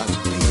kwabo nikwazi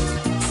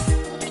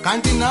ukuphila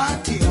kanti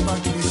nathi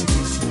abantu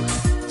besilisa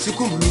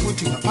sikhumbule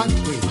ukuthi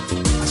ngaphandle kwethu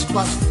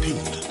asikwazi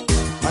ukuphila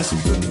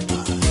basihloniphani.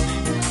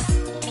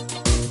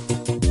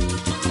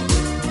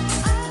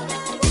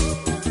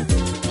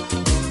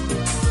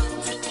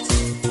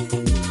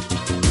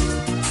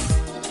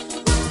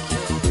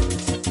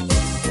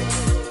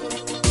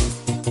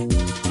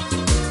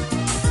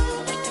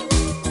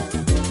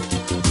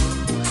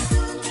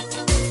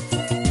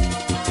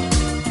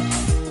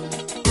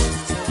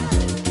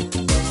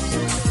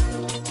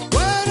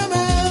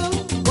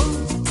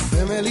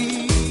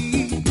 belly.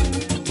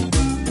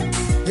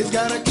 He's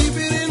gotta keep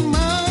it in